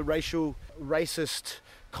the racist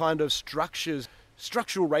kind of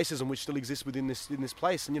structural racism which still exists within this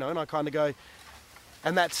place, and I kind of go,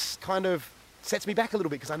 and that's kind of sets me back a little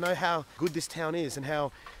bit, because I know how good this town is and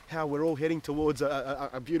how we're all heading towards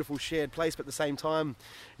a beautiful shared place, but at the same time,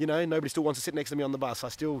 nobody still wants to sit next to me on the bus. I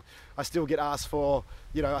still get asked for,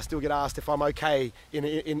 I still get asked if I'm okay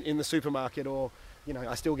in the supermarket, or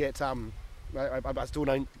I still get I still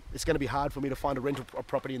don't. It's going to be hard for me to find a rental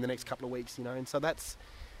property in the next couple of weeks, and so that's,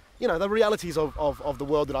 the realities of the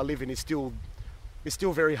world that I live in is still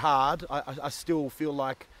very hard. I still feel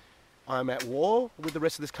like I'm at war with the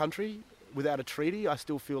rest of this country without a treaty. I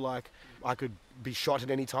still feel like I could be shot at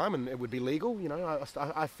any time and it would be legal.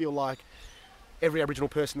 I feel like every Aboriginal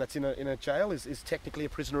person that's in a jail is technically a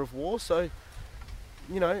prisoner of war. So,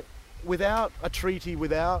 without a treaty,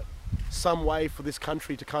 without some way for this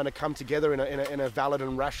country to kind of come together in a valid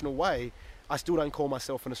and rational way, I still don't call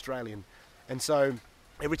myself an Australian. And so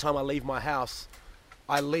every time I leave my house,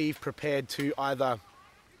 I leave prepared to either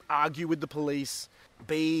argue with the police,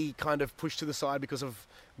 be kind of pushed to the side because of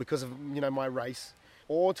my race,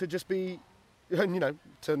 or to just be,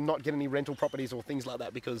 to not get any rental properties or things like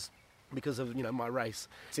that because of my race.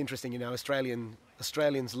 It's interesting,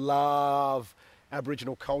 Australians love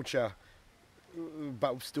Aboriginal culture,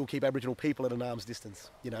 but still keep Aboriginal people at an arm's distance.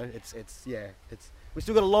 We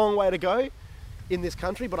still got a long way to go in this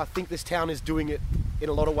country, but I think this town is doing it in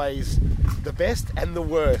a lot of ways the best and the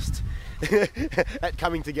worst at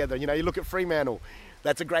coming together. You look at Fremantle,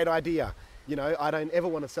 that's a great idea. I don't ever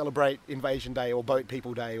want to celebrate Invasion Day or Boat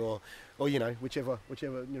People Day or whichever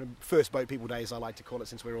first Boat People Day, as I like to call it,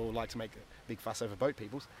 since we all like to make a big fuss over boat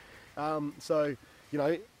peoples.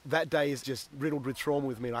 That day is just riddled with trauma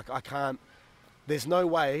with me. Like, I can't, there's no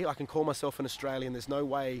way I can call myself an Australian. There's no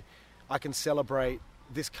way I can celebrate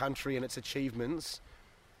this country and its achievements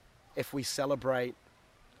if we celebrate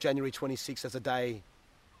January 26th as a day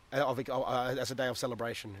of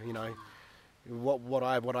celebration. What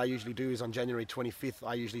I usually do is on January 25th,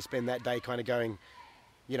 I usually spend that day kind of going,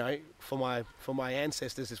 for my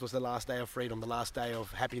ancestors, this was the last day of freedom, the last day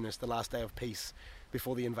of happiness, the last day of peace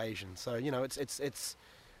before the invasion. So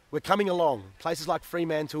we're coming along. Places like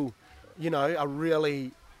Fremantle,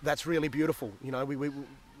 that's really beautiful.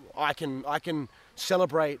 I can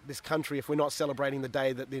celebrate this country if we're not celebrating the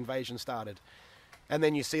day that the invasion started. And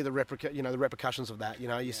then you see the repercussions of that.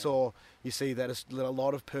 You see that a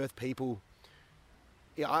lot of Perth people.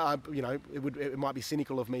 It might be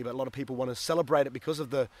cynical of me, but a lot of people want to celebrate it because of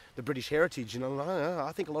the British heritage.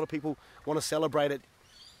 I think a lot of people want to celebrate it.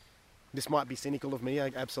 This might be cynical of me,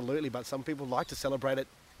 absolutely, but some people like to celebrate it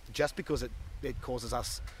just because it causes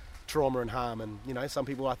us trauma and harm. And some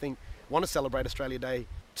people, I think, want to celebrate Australia Day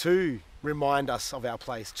to remind us of our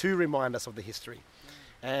place, to remind us of the history.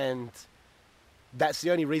 And that's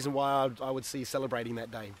the only reason why I would see celebrating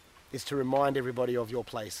that day, is to remind everybody of your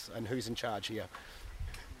place and who's in charge here.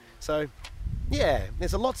 So, yeah,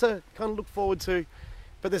 there's a lot to kind of look forward to,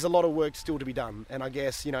 but there's a lot of work still to be done. And I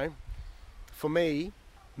guess, for me,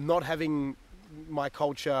 not having my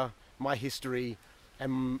culture, my history,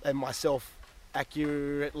 and myself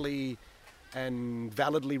accurately and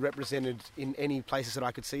validly represented in any places that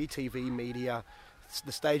I could see, TV, media,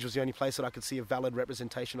 the stage was the only place that I could see a valid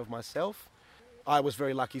representation of myself. I was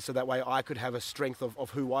very lucky, so that way I could have a strength of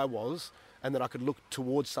who I was, and that I could look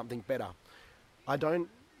towards something better.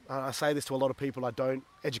 I say this to a lot of people,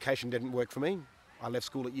 education didn't work for me. I left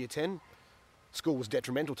school at year 10. School was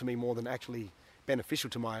detrimental to me more than actually beneficial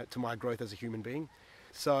to my growth as a human being.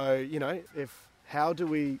 So,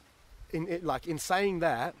 in saying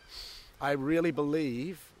that, I really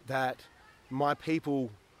believe that my people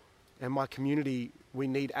and my community, we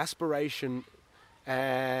need aspiration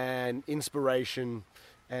and inspiration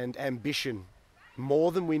and ambition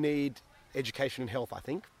more than we need education and health, I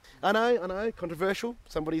think. I know, controversial.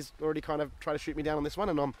 Somebody's already kind of tried to shoot me down on this one,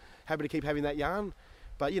 and I'm happy to keep having that yarn.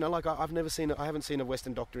 But, I haven't seen a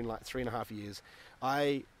Western doctor in like 3.5 years.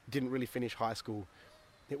 I didn't really finish high school.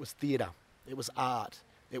 It was theatre, it was art,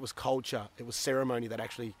 it was culture, it was ceremony that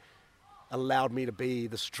actually allowed me to be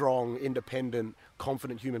the strong, independent,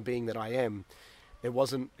 confident human being that I am. It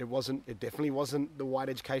definitely wasn't the white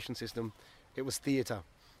education system. It was theatre,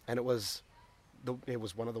 and it was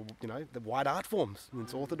one of the white art forms.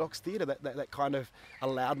 It's Orthodox theatre that kind of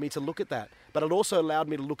allowed me to look at that. But it also allowed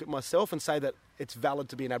me to look at myself and say that it's valid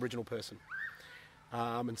to be an Aboriginal person.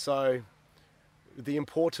 And so the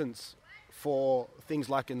importance for things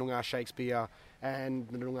like Noongar Shakespeare and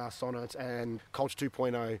the Noongar Sonnets and Culture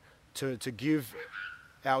 2.0 to give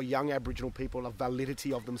our young Aboriginal people a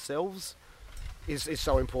validity of themselves is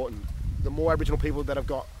so important. The more Aboriginal people that have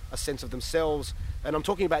got a sense of themselves, and I'm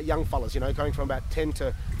talking about young fellas, going from about 10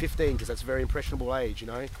 to 15, because that's a very impressionable age,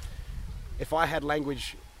 If I had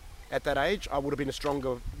language at that age, I would have been a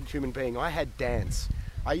stronger human being. I had dance.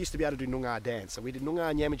 I used to be able to do Noongar dance. So we did Noongar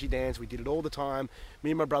and Yamaji dance. We did it all the time.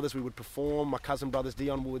 Me and my brothers, we would perform. My cousin brothers,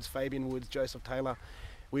 Dion Woods, Fabian Woods, Joseph Taylor.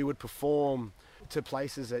 We would perform to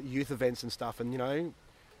places at youth events and stuff. And,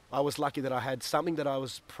 I was lucky that I had something that I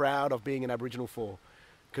was proud of being an Aboriginal for.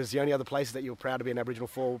 Because the only other places that you were proud to be an Aboriginal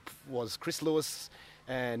for was Chris Lewis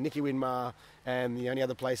and Nicky Winmar, and the only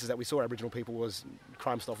other places that we saw Aboriginal people was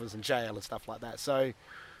Crime Stoppers and jail and stuff like that. So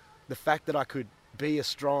the fact that I could be a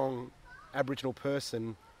strong Aboriginal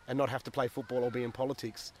person and not have to play football or be in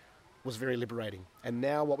politics was very liberating. And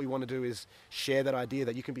now what we want to do is share that idea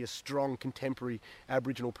that you can be a strong contemporary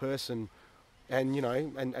Aboriginal person and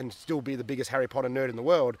and still be the biggest Harry Potter nerd in the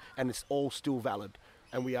world, and it's all still valid.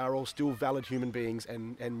 And we are all still valid human beings,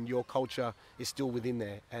 and your culture is still within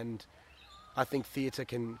there. And I think theatre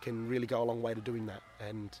can really go a long way to doing that.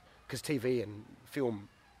 And because TV and film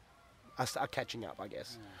are catching up, I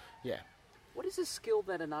guess. Yeah. What is a skill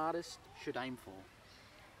that an artist should aim for?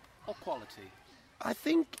 Or quality? I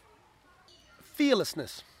think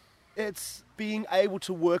fearlessness. It's being able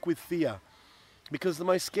to work with fear. Because the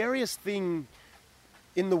most scariest thing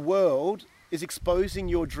in the world is exposing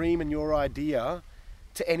your dream and your idea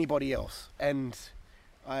to anybody else. And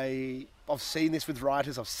I've seen this with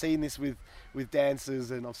writers, I've seen this with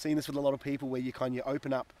dancers, and I've seen this with a lot of people where you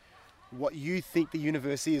open up what you think the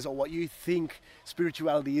universe is, or what you think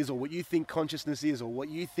spirituality is, or what you think consciousness is, or what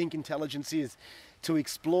you think intelligence is. To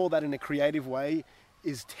explore that in a creative way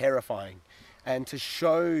is terrifying. And to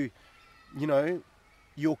show,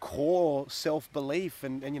 your core self-belief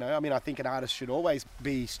and I think an artist should always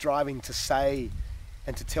be striving to say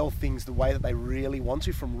and to tell things the way that they really want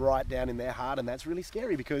to, from right down in their heart. And that's really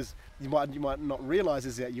scary, because you might not realise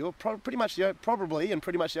is that you're pretty much the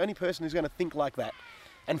only person who's going to think like that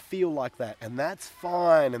and feel like that, and that's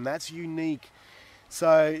fine and that's unique.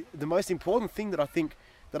 So the most important thing that I think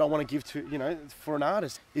that I want to give to for an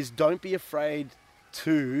artist is don't be afraid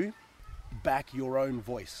to back your own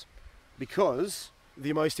voice, because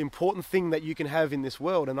the most important thing that you can have in this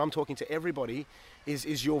world, and I'm talking to everybody,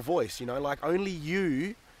 is your voice. Only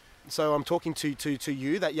you. So I'm talking to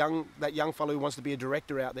you, that young fellow who wants to be a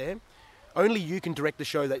director out there. Only you can direct the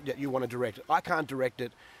show that you want to direct. I can't direct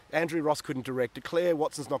it. Andrew Ross couldn't direct it. Claire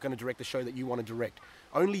Watson's not going to direct the show that you want to direct.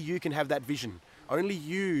 Only you can have that vision. Only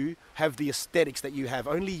you have the aesthetics that you have.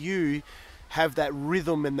 Only you have that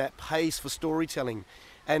rhythm and that pace for storytelling.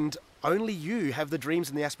 And only you have the dreams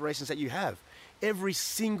and the aspirations that you have. Every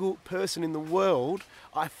single person in the world,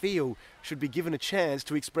 I feel, should be given a chance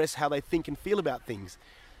to express how they think and feel about things.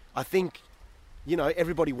 I think,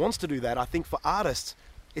 everybody wants to do that. I think for artists,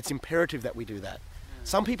 it's imperative that we do that.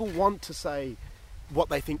 Some people want to say what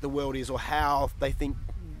they think the world is, or how they think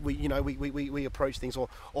we approach things,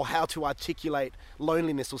 or how to articulate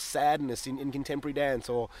loneliness or sadness in contemporary dance,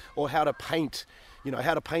 or how to paint,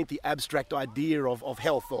 how to paint the abstract idea of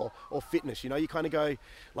health or fitness. You kind of go,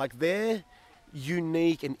 they're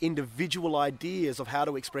unique and individual ideas of how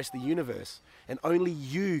to express the universe, and only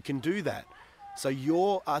you can do that. So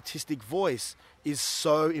your artistic voice is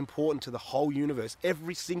so important to the whole universe,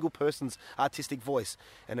 every single person's artistic voice.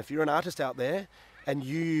 And if you're an artist out there, and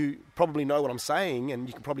you probably know what I'm saying, and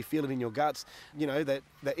you can probably feel it in your guts, that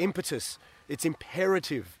the impetus, it's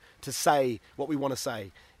imperative to say what we want to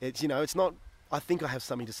say. It's, it's not, I think I have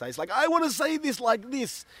something to say. It's I want to say this like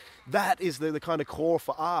this. That is the kind of core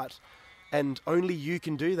for art. And only you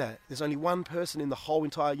can do that. There's only one person in the whole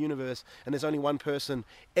entire universe, and there's only one person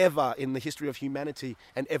ever in the history of humanity,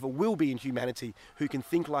 and ever will be in humanity, who can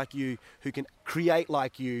think like you, who can create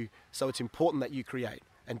like you. So it's important that you create.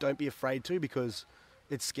 And don't be afraid to, because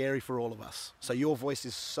it's scary for all of us. So your voice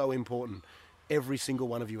is so important. Every single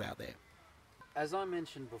one of you out there. As I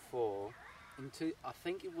mentioned before, I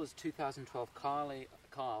think it was 2012,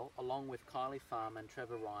 Kyle, along with Kylie Farm and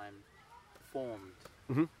Trevor Ryan, performed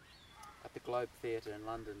at the Globe Theatre in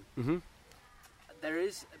London. Mm-hmm.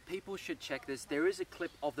 People should check this. There is a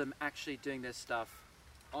clip of them actually doing their stuff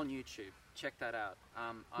on YouTube. Check that out.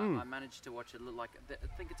 I managed to watch it. I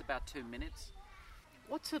think it's about 2 minutes.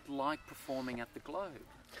 What's it like performing at the Globe?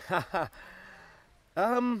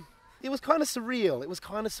 It was kind of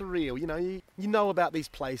surreal. You know about these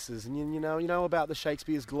places, and you know about the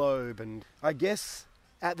Shakespeare's Globe, and I guess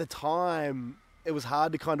at the time it was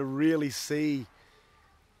hard to kind of really see.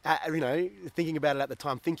 Thinking about it at the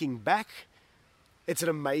time, thinking back, it's an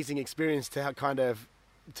amazing experience to kind of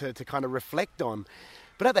reflect on.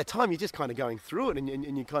 But at that time, you're just kind of going through it,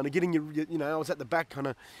 and you're kind of getting I was at the back, kind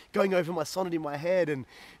of going over my sonnet in my head, and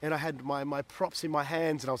I had my props in my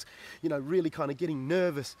hands, and I was, really kind of getting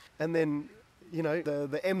nervous. And then,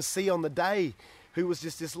 the MC on the day, who was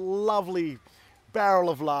just this lovely barrel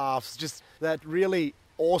of laughs, just that really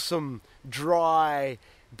awesome, dry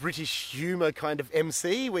British humour kind of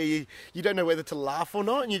MC, where you don't know whether to laugh or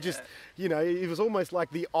not, and you just, it was almost like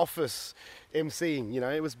The Office MCing,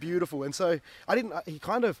 it was beautiful. And so he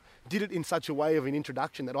kind of did it in such a way of an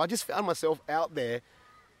introduction that I just found myself out there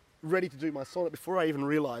ready to do my sonnet before I even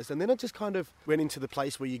realised. And then it just kind of went into the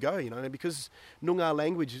place where you go, because Noongar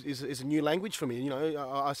language is a new language for me.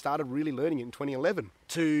 I started really learning it in 2011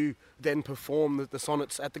 to then perform the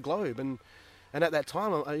sonnets at the Globe. And at that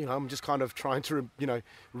time, I'm just kind of trying to,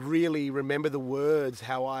 really remember the words,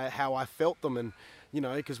 how I felt them, and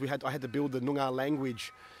because I had to build the Noongar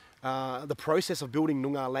language the process of building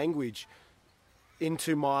Noongar language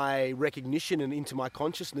into my recognition and into my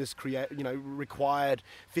consciousness required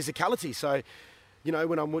physicality. So,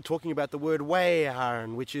 when I'm talking about the word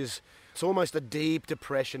Wayan, which is, it's almost a deep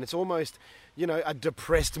depression. It's almost, a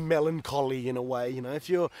depressed melancholy in a way.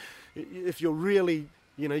 If you're really,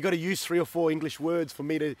 you've got to use 3 or 4 English words for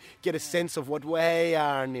me to get a sense of what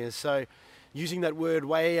Wayan is. So using that word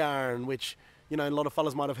Wayan, which, a lot of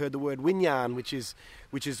fellas might have heard the word Winyan, which is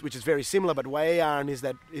very similar, but Wayan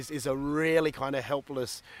is a really kind of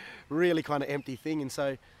helpless, really kind of empty thing. And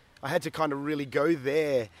so I had to kind of really go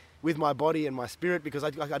there with my body and my spirit, because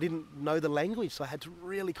I didn't know the language, so I had to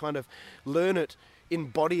really kind of learn it in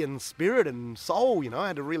body and spirit and soul. I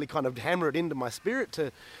had to really kind of hammer it into my spirit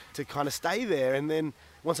to kind of stay there. And then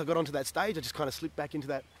once I got onto that stage, I just kind of slipped back into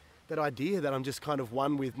that idea that I'm just kind of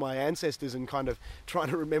one with my ancestors and kind of trying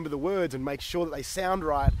to remember the words and make sure that they sound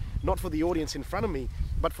right, not for the audience in front of me,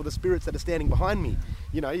 but for the spirits that are standing behind me.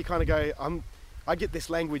 You kind of go, I get this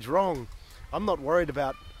language wrong. I'm not worried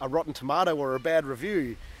about a rotten tomato or a bad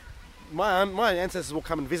review. My ancestors will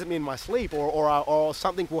come and visit me in my sleep, or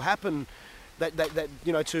something will happen that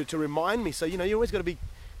to remind me. So you always got to be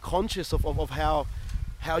conscious of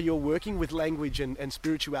how you're working with language and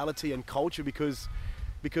spirituality and culture, because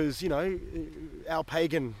our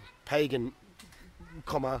pagan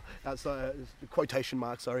comma outside quotation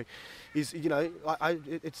mark, sorry, is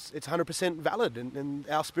it's 100% valid, and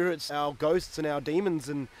our spirits, our ghosts and our demons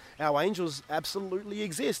and our angels absolutely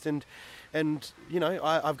exist, and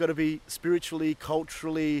I've got to be spiritually,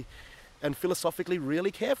 culturally and philosophically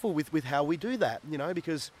really careful with how we do that,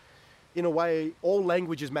 because in a way all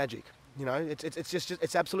language is magic.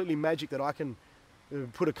 It's absolutely magic that I can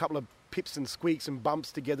put a couple of pips and squeaks and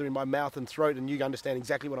bumps together in my mouth and throat and you understand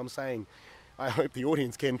exactly what I'm saying. I hope the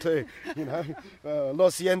audience can too, Lo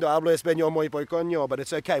siento, hablo español muy poco, but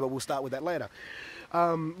it's okay, but we'll start with that later.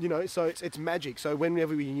 So it's magic. So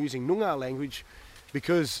whenever we're using Noongar language,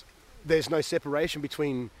 because there's no separation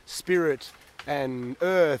between spirit and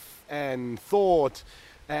earth and thought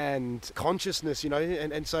and consciousness,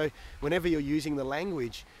 and so whenever you're using the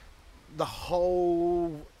language, the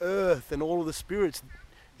whole earth and all of the spirits,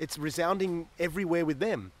 it's resounding everywhere with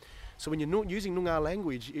them. So when you're not using Noongar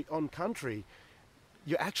language on country,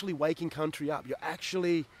 you're actually waking country up. You're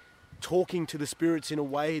actually talking to the spirits in a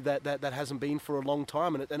way that hasn't been for a long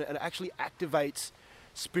time, and it actually activates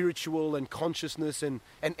spiritual and consciousness and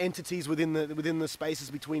entities within the spaces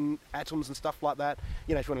between atoms and stuff like that.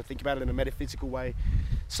 If you want to think about it in a metaphysical way.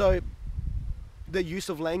 So the use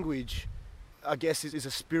of language, I guess, is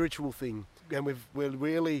a spiritual thing, and we're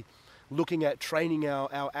really looking at training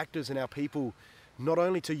our actors and our people not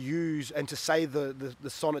only to use and to say the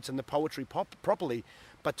sonnets and the poetry properly,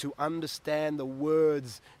 but to understand the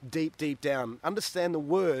words deep down. Understand the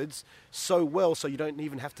words so well so you don't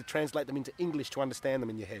even have to translate them into English to understand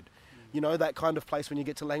them in your head. That kind of place when you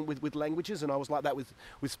get to with languages, and I was like that with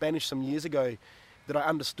Spanish some years ago, that I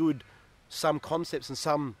understood some concepts and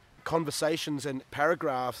some conversations and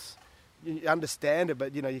paragraphs. You understand it,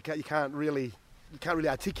 but you can't really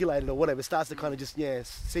articulate it or whatever. It starts to kind of just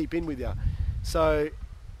seep in with you. So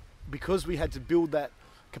because we had to build that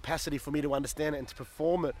capacity for me to understand it and to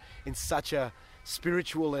perform it in such a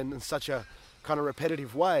spiritual and in such a kind of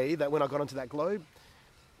repetitive way, that when I got onto that globe,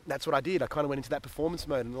 that's what I did. I kind of went into that performance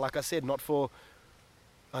mode, and like I said, not for,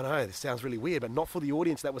 I know this sounds really weird, but not for the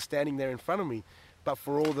audience that was standing there in front of me, but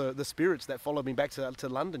for all the spirits that followed me back to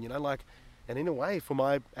London, and in a way for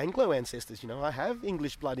my Anglo ancestors. I have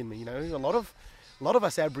English blood in me. A lot of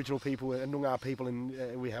us Aboriginal people and Noongar people,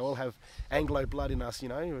 and we all have Anglo blood in us.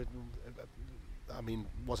 I mean,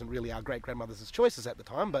 wasn't really our great grandmothers' choices at the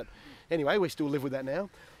time, but anyway, we still live with that now.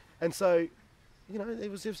 And so,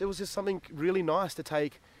 it was just something really nice to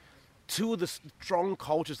take two of the strong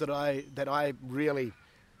cultures that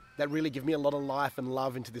really give me a lot of life and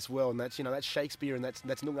love into this world, and that's Shakespeare and that's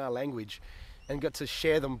Noongar language, and got to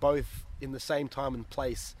share them both in the same time and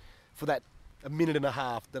place for that a minute and a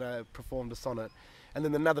half that I performed a sonnet, and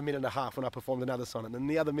then another minute and a half when I performed another sonnet, and then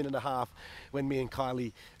the other minute and a half when me and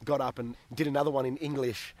Kylie got up and did another one in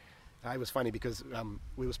English. It was funny because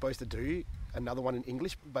we were supposed to do another one in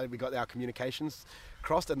English, but we got our communications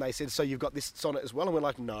crossed, and they said, so you've got this sonnet as well? And we're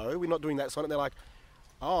like, no, we're not doing that sonnet. They're like,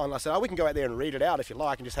 oh, and I said, we can go out there and read it out if you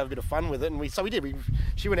like and just have a bit of fun with it. And so we did.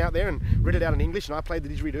 She went out there and read it out in English, and I played the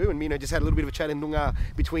didgeridoo, and just had a little bit of a chat in Noongar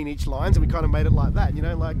between each lines, and we kind of made it like that,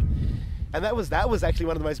 and that was actually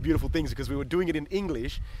one of the most beautiful things, because we were doing it in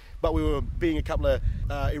English, but we were being a couple of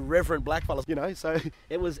irreverent blackfellas, So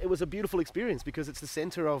it was a beautiful experience, because it's the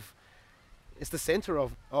center of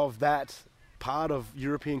that part of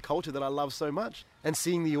European culture that I love so much. And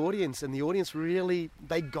seeing the audience, and the audience really,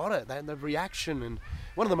 they got it, the reaction. And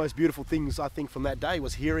one of the most beautiful things I think from that day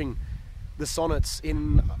was hearing the sonnets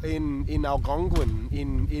in Algonquin,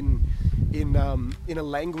 in a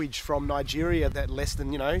language from Nigeria that less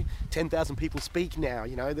than 10,000 people speak now.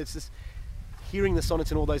 That's just hearing the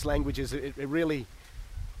sonnets in all those languages. It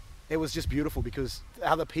was just beautiful, because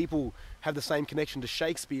other people have the same connection to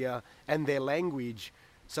Shakespeare and their language.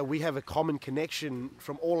 So we have a common connection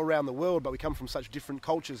from all around the world, but we come from such different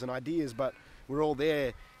cultures and ideas, but we're all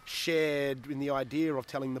there shared in the idea of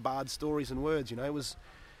telling the bard's stories and words. It was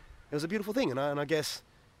a beautiful thing. And I guess,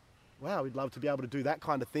 wow, we'd love to be able to do that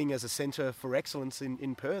kind of thing as a centre for excellence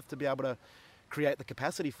in Perth, to be able to create the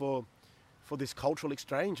capacity for this cultural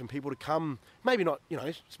exchange and people to come, maybe not,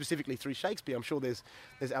 specifically through Shakespeare. I'm sure there's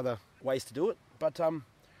other ways to do it, but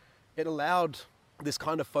it allowed this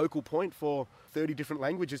kind of focal point for 30 different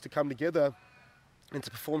languages to come together and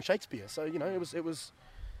to perform Shakespeare. So, it was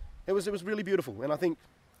really beautiful. And I think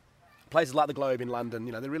places like the Globe in London,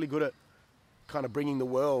 they're really good at kind of bringing the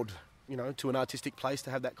world, to an artistic place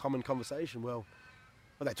to have that common conversation. Well,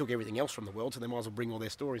 they took everything else from the world, so they might as well bring all their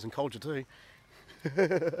stories and culture too.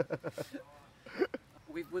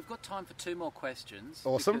 We've got time for 2 more questions.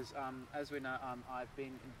 Awesome. Because, as we know, I've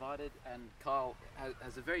been invited, and Kyle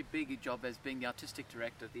has a very big job as being the artistic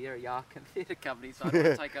director of the Yirra Yaakin Theatre Company, so I don't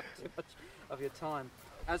want to take up too much of your time.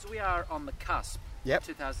 As we are on the cusp of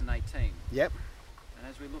 2018, Yep. and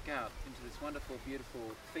as we look out into this wonderful, beautiful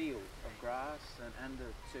field of grass and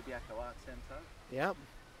the Subiaco Arts Centre, Yep.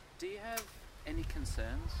 do you have any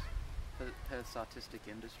concerns for Perth's artistic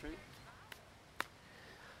industry?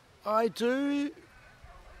 I do,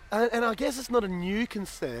 and I guess it's not a new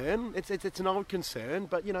concern. It's an old concern,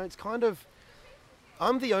 but it's kind of.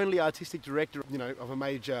 I'm the only artistic director, of a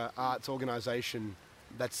major arts organisation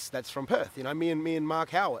that's from Perth. Me and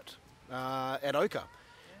Mark Howard at Oka.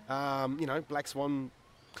 Black Swan,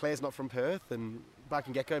 Claire's not from Perth, and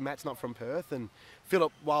Barking Gecko, Matt's not from Perth, and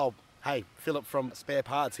Philip. Well, hey, Philip from Spare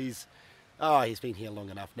Parts. He's been here long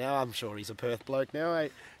enough now. I'm sure he's a Perth bloke now.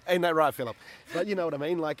 Hey? Ain't that right, Philip? But you know what I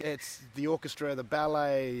mean? Like, it's the orchestra, the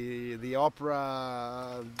ballet, the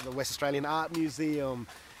opera, the West Australian Art Museum,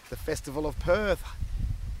 the Festival of Perth.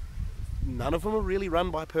 None of them are really run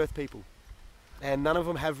by Perth people. And none of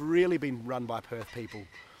them have really been run by Perth people.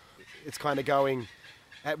 It's kind of going,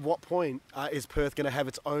 at what point is Perth going to have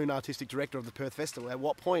its own artistic director of the Perth Festival? At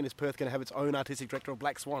what point is Perth going to have its own artistic director of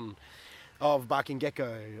Black Swan, of Barking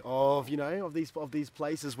Gecko, of these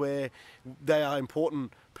places where they are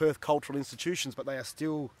important Perth cultural institutions, but they are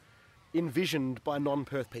still envisioned by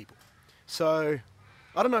non-Perth people. So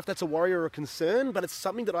I don't know if that's a worry or a concern, but it's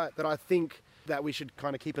something that I think that we should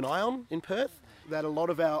kind of keep an eye on in Perth. That a lot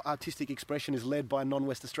of our artistic expression is led by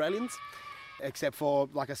non-West Australians, except for,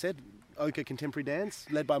 like I said, Oka Contemporary Dance,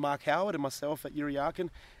 led by Mark Howard and myself at Yirra Yaakin,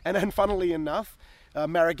 and funnily enough,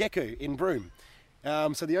 Marrageku in Broome.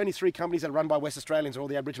 So the only 3 companies that are run by West Australians are all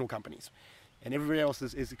the Aboriginal companies. And everybody else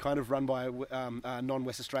is kind of run by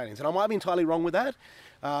non-West Australians. And I might be entirely wrong with that.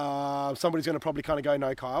 Somebody's going to probably kind of go,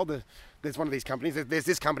 no, Kyle, there's one of these companies. There's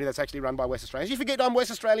this company that's actually run by West Australians. You forget I'm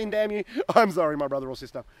West Australian, damn you. I'm sorry, my brother or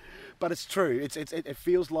sister. But it's true. It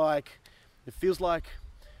feels like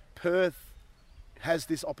Perth has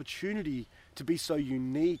this opportunity to be so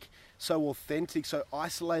unique, so authentic, so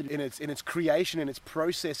isolated in its creation, in its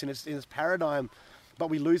process, in its paradigm.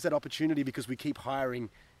 But we lose that opportunity because we keep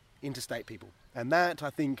hiring interstate people. And that,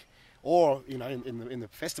 I think, or, in the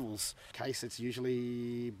festival's case, it's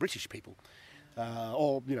usually British people.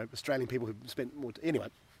 Or, Australian people who spent more... Anyway,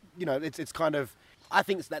 it's kind of... I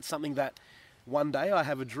think that's something that one day I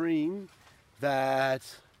have a dream that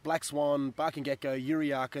Black Swan, Barking Gecko, Yirra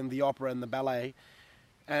Yaakin, the opera and the ballet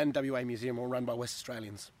and WA Museum all run by West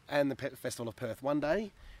Australians, and the Festival of Perth. One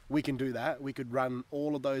day we can do that. We could run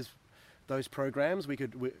all of those programs.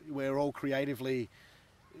 We're all creatively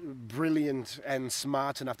brilliant and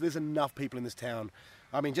smart enough. There's enough people in this town.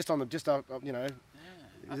 I mean, just on the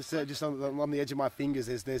edge of my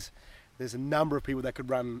fingers, there's a number of people that could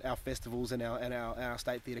run our festivals and our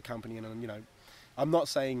state theatre company. And I'm not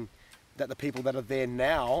saying that the people that are there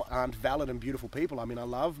now aren't valid and beautiful people. I mean, I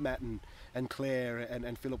love Matt and Claire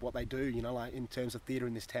and Philip, what they do, like in terms of theatre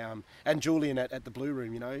in this town, and Julian at the Blue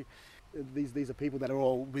Room. These are people that are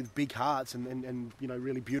all with big hearts and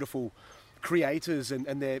really beautiful creators,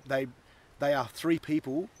 and they are 3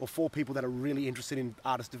 people or 4 people that are really interested in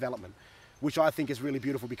artist development, which I think is really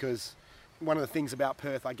beautiful, because one of the things about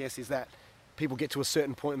Perth, I guess, is that people get to a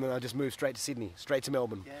certain point and then they just move straight to Sydney, straight to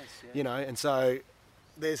Melbourne. Yes, yeah. And so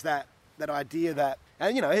there's that idea that,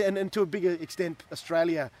 and to a bigger extent,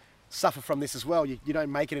 Australia suffer from this as well. You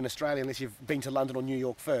don't make it in Australia unless you've been to London or New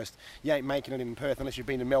York first. You ain't making it in Perth unless you've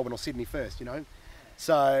been to Melbourne or Sydney first, you know.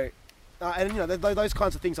 So, and you know, those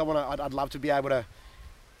kinds of things I'd love to be able to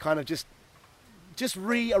kind of just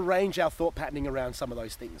rearrange our thought patterning around some of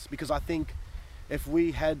those things, because I think if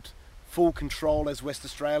we had full control as West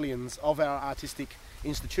Australians of our artistic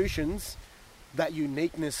institutions, that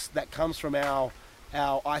uniqueness that comes from our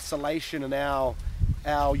isolation and our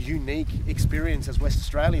unique experience as West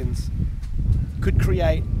Australians could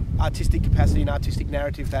create artistic capacity and artistic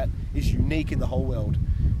narrative that is unique in the whole world.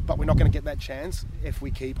 But we're not going to get that chance if we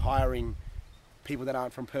keep hiring people that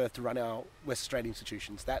aren't from Perth to run our West Australian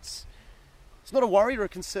institutions. It's not a worry or a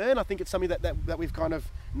concern. I think it's something that we've kind of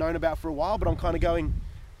known about for a while, but I'm kind of going,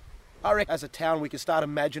 I reckon as a town we could start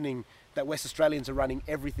imagining that West Australians are running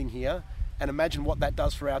everything here, and imagine what that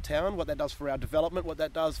does for our town, what that does for our development, what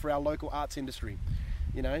that does for our local arts industry.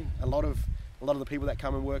 You know, a lot of the people that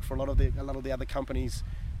come and work for a lot of the other companies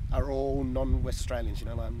are all non-West Australians. You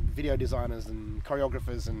know, like video designers and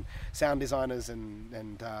choreographers and sound designers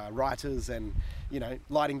and writers and, you know,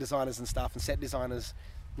 lighting designers and stuff and set designers.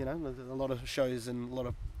 You know, there's a lot of shows and a lot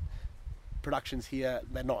of productions here.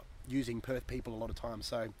 They're not using Perth people a lot of times.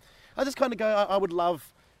 So I just kind of go, I would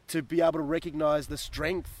love to be able to recognise the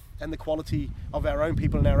strength and the quality of our own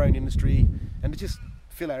people in our own industry, and to just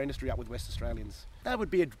fill our industry up with West Australians. That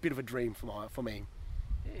would be a bit of a dream for me.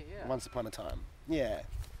 Yeah. Once upon a time. Yeah.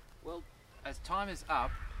 Well, as time is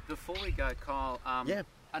up, before we go, Kyle,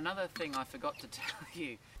 another thing I forgot to tell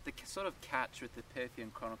you, the sort of catch with the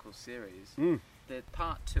Perthian Chronicles series, the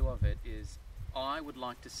part 2 of it is, I would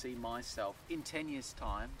like to see myself in 10 years'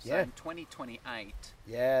 time, so in 2028.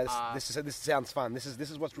 Yeah, this sounds fun. This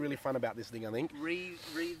is what's really fun about this thing, I think.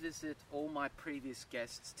 Revisit all my previous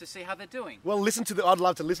guests to see how they're doing. Well, I'd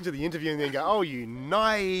love to listen to the interview and then go, oh, you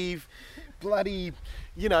naive, bloody,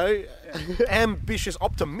 you know, ambitious,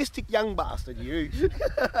 optimistic young bastard, you.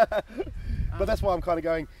 But that's why I'm kind of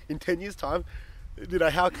going, in 10 years' time, you know,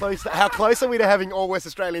 how close are we to having all West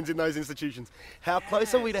Australians in those institutions? How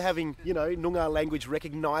close are we to having, you know, Noongar language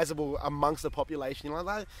recognisable amongst the population? You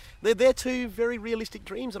know, they're two very realistic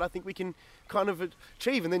dreams that I think we can kind of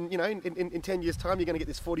achieve. And then, you know, in 10 years' time, you're going to get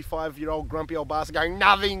this 45-year-old grumpy old bastard going,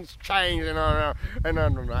 nothing's changed, and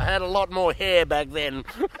I had a lot more hair back then.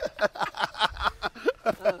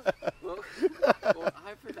 Well,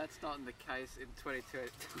 hopefully that's not the case in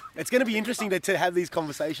 2022. It's going to be interesting to have these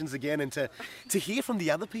conversations again, and to hear from the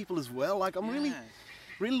other people as well. Like, I'm really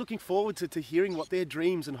looking forward to hearing what their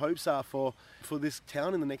dreams and hopes are for this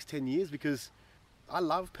town in the next 10 years, because I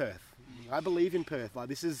love Perth. I believe in Perth. Like,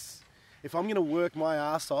 this is, if I'm going to work my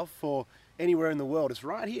ass off for anywhere in the world, it's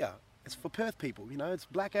right here. It's for Perth people, you know, it's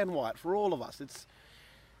black and white for all of us.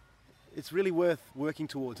 It's really worth working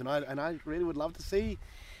towards, and I really would love to see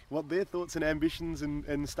what their thoughts and ambitions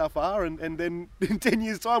and stuff are, and then in 10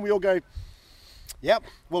 years' time we all go, yep,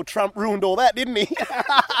 well, Trump ruined all that, didn't he?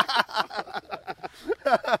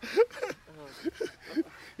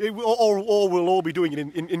 Or we'll all be doing it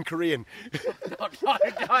in Korean.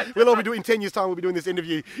 We'll all be doing, in 10 years' time, we'll be doing this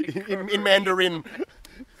interview in Mandarin,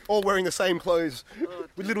 all wearing the same clothes,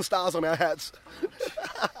 with little stars on our hats.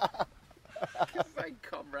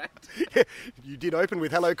 Comrade. You did open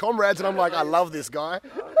with hello comrades, and I'm like, I love this guy.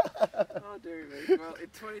 Oh dear me. Well, in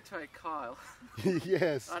 2020, Kyle.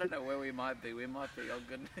 Yes. I don't know where we might be. We might be, oh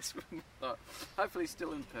goodness, hopefully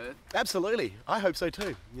still in Perth. Absolutely. I hope so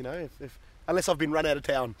too. You know, if unless I've been run out of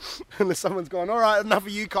town. Unless someone's gone, all right, enough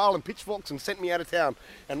of you, Kyle, and pitchforks, and sent me out of town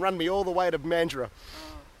and run me all the way to Mandurah.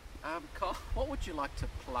 Kyle, what would you like to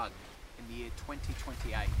plug in the year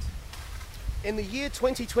 2028? In the year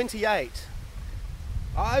 2028,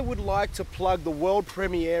 I would like to plug the world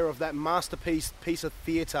premiere of that masterpiece piece of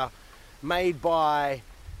theatre made by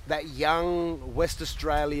that young West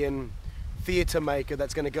Australian theatre maker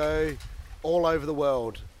that's going to go all over the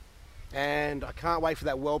world. And I can't wait for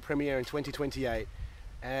that world premiere in 2028.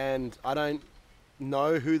 And I don't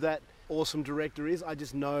know who that awesome director is. I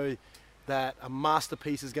just know that a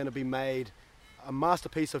masterpiece is going to be made. A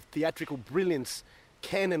masterpiece of theatrical brilliance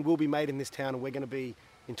can and will be made in this town, and we're going to be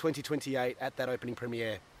in 2028 at that opening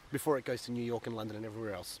premiere before it goes to New York and London and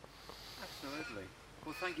everywhere else. Absolutely.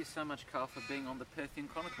 Well, thank you so much, Carl, for being on the Perthian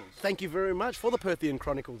Chronicles. Thank you very much for the Perthian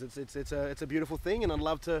Chronicles. It's a beautiful thing, and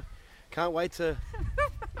can't wait to.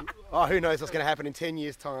 Oh, who knows what's going to happen in 10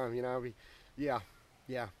 years' time? You know, yeah.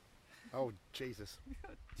 Oh, Jesus.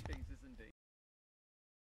 Jesus.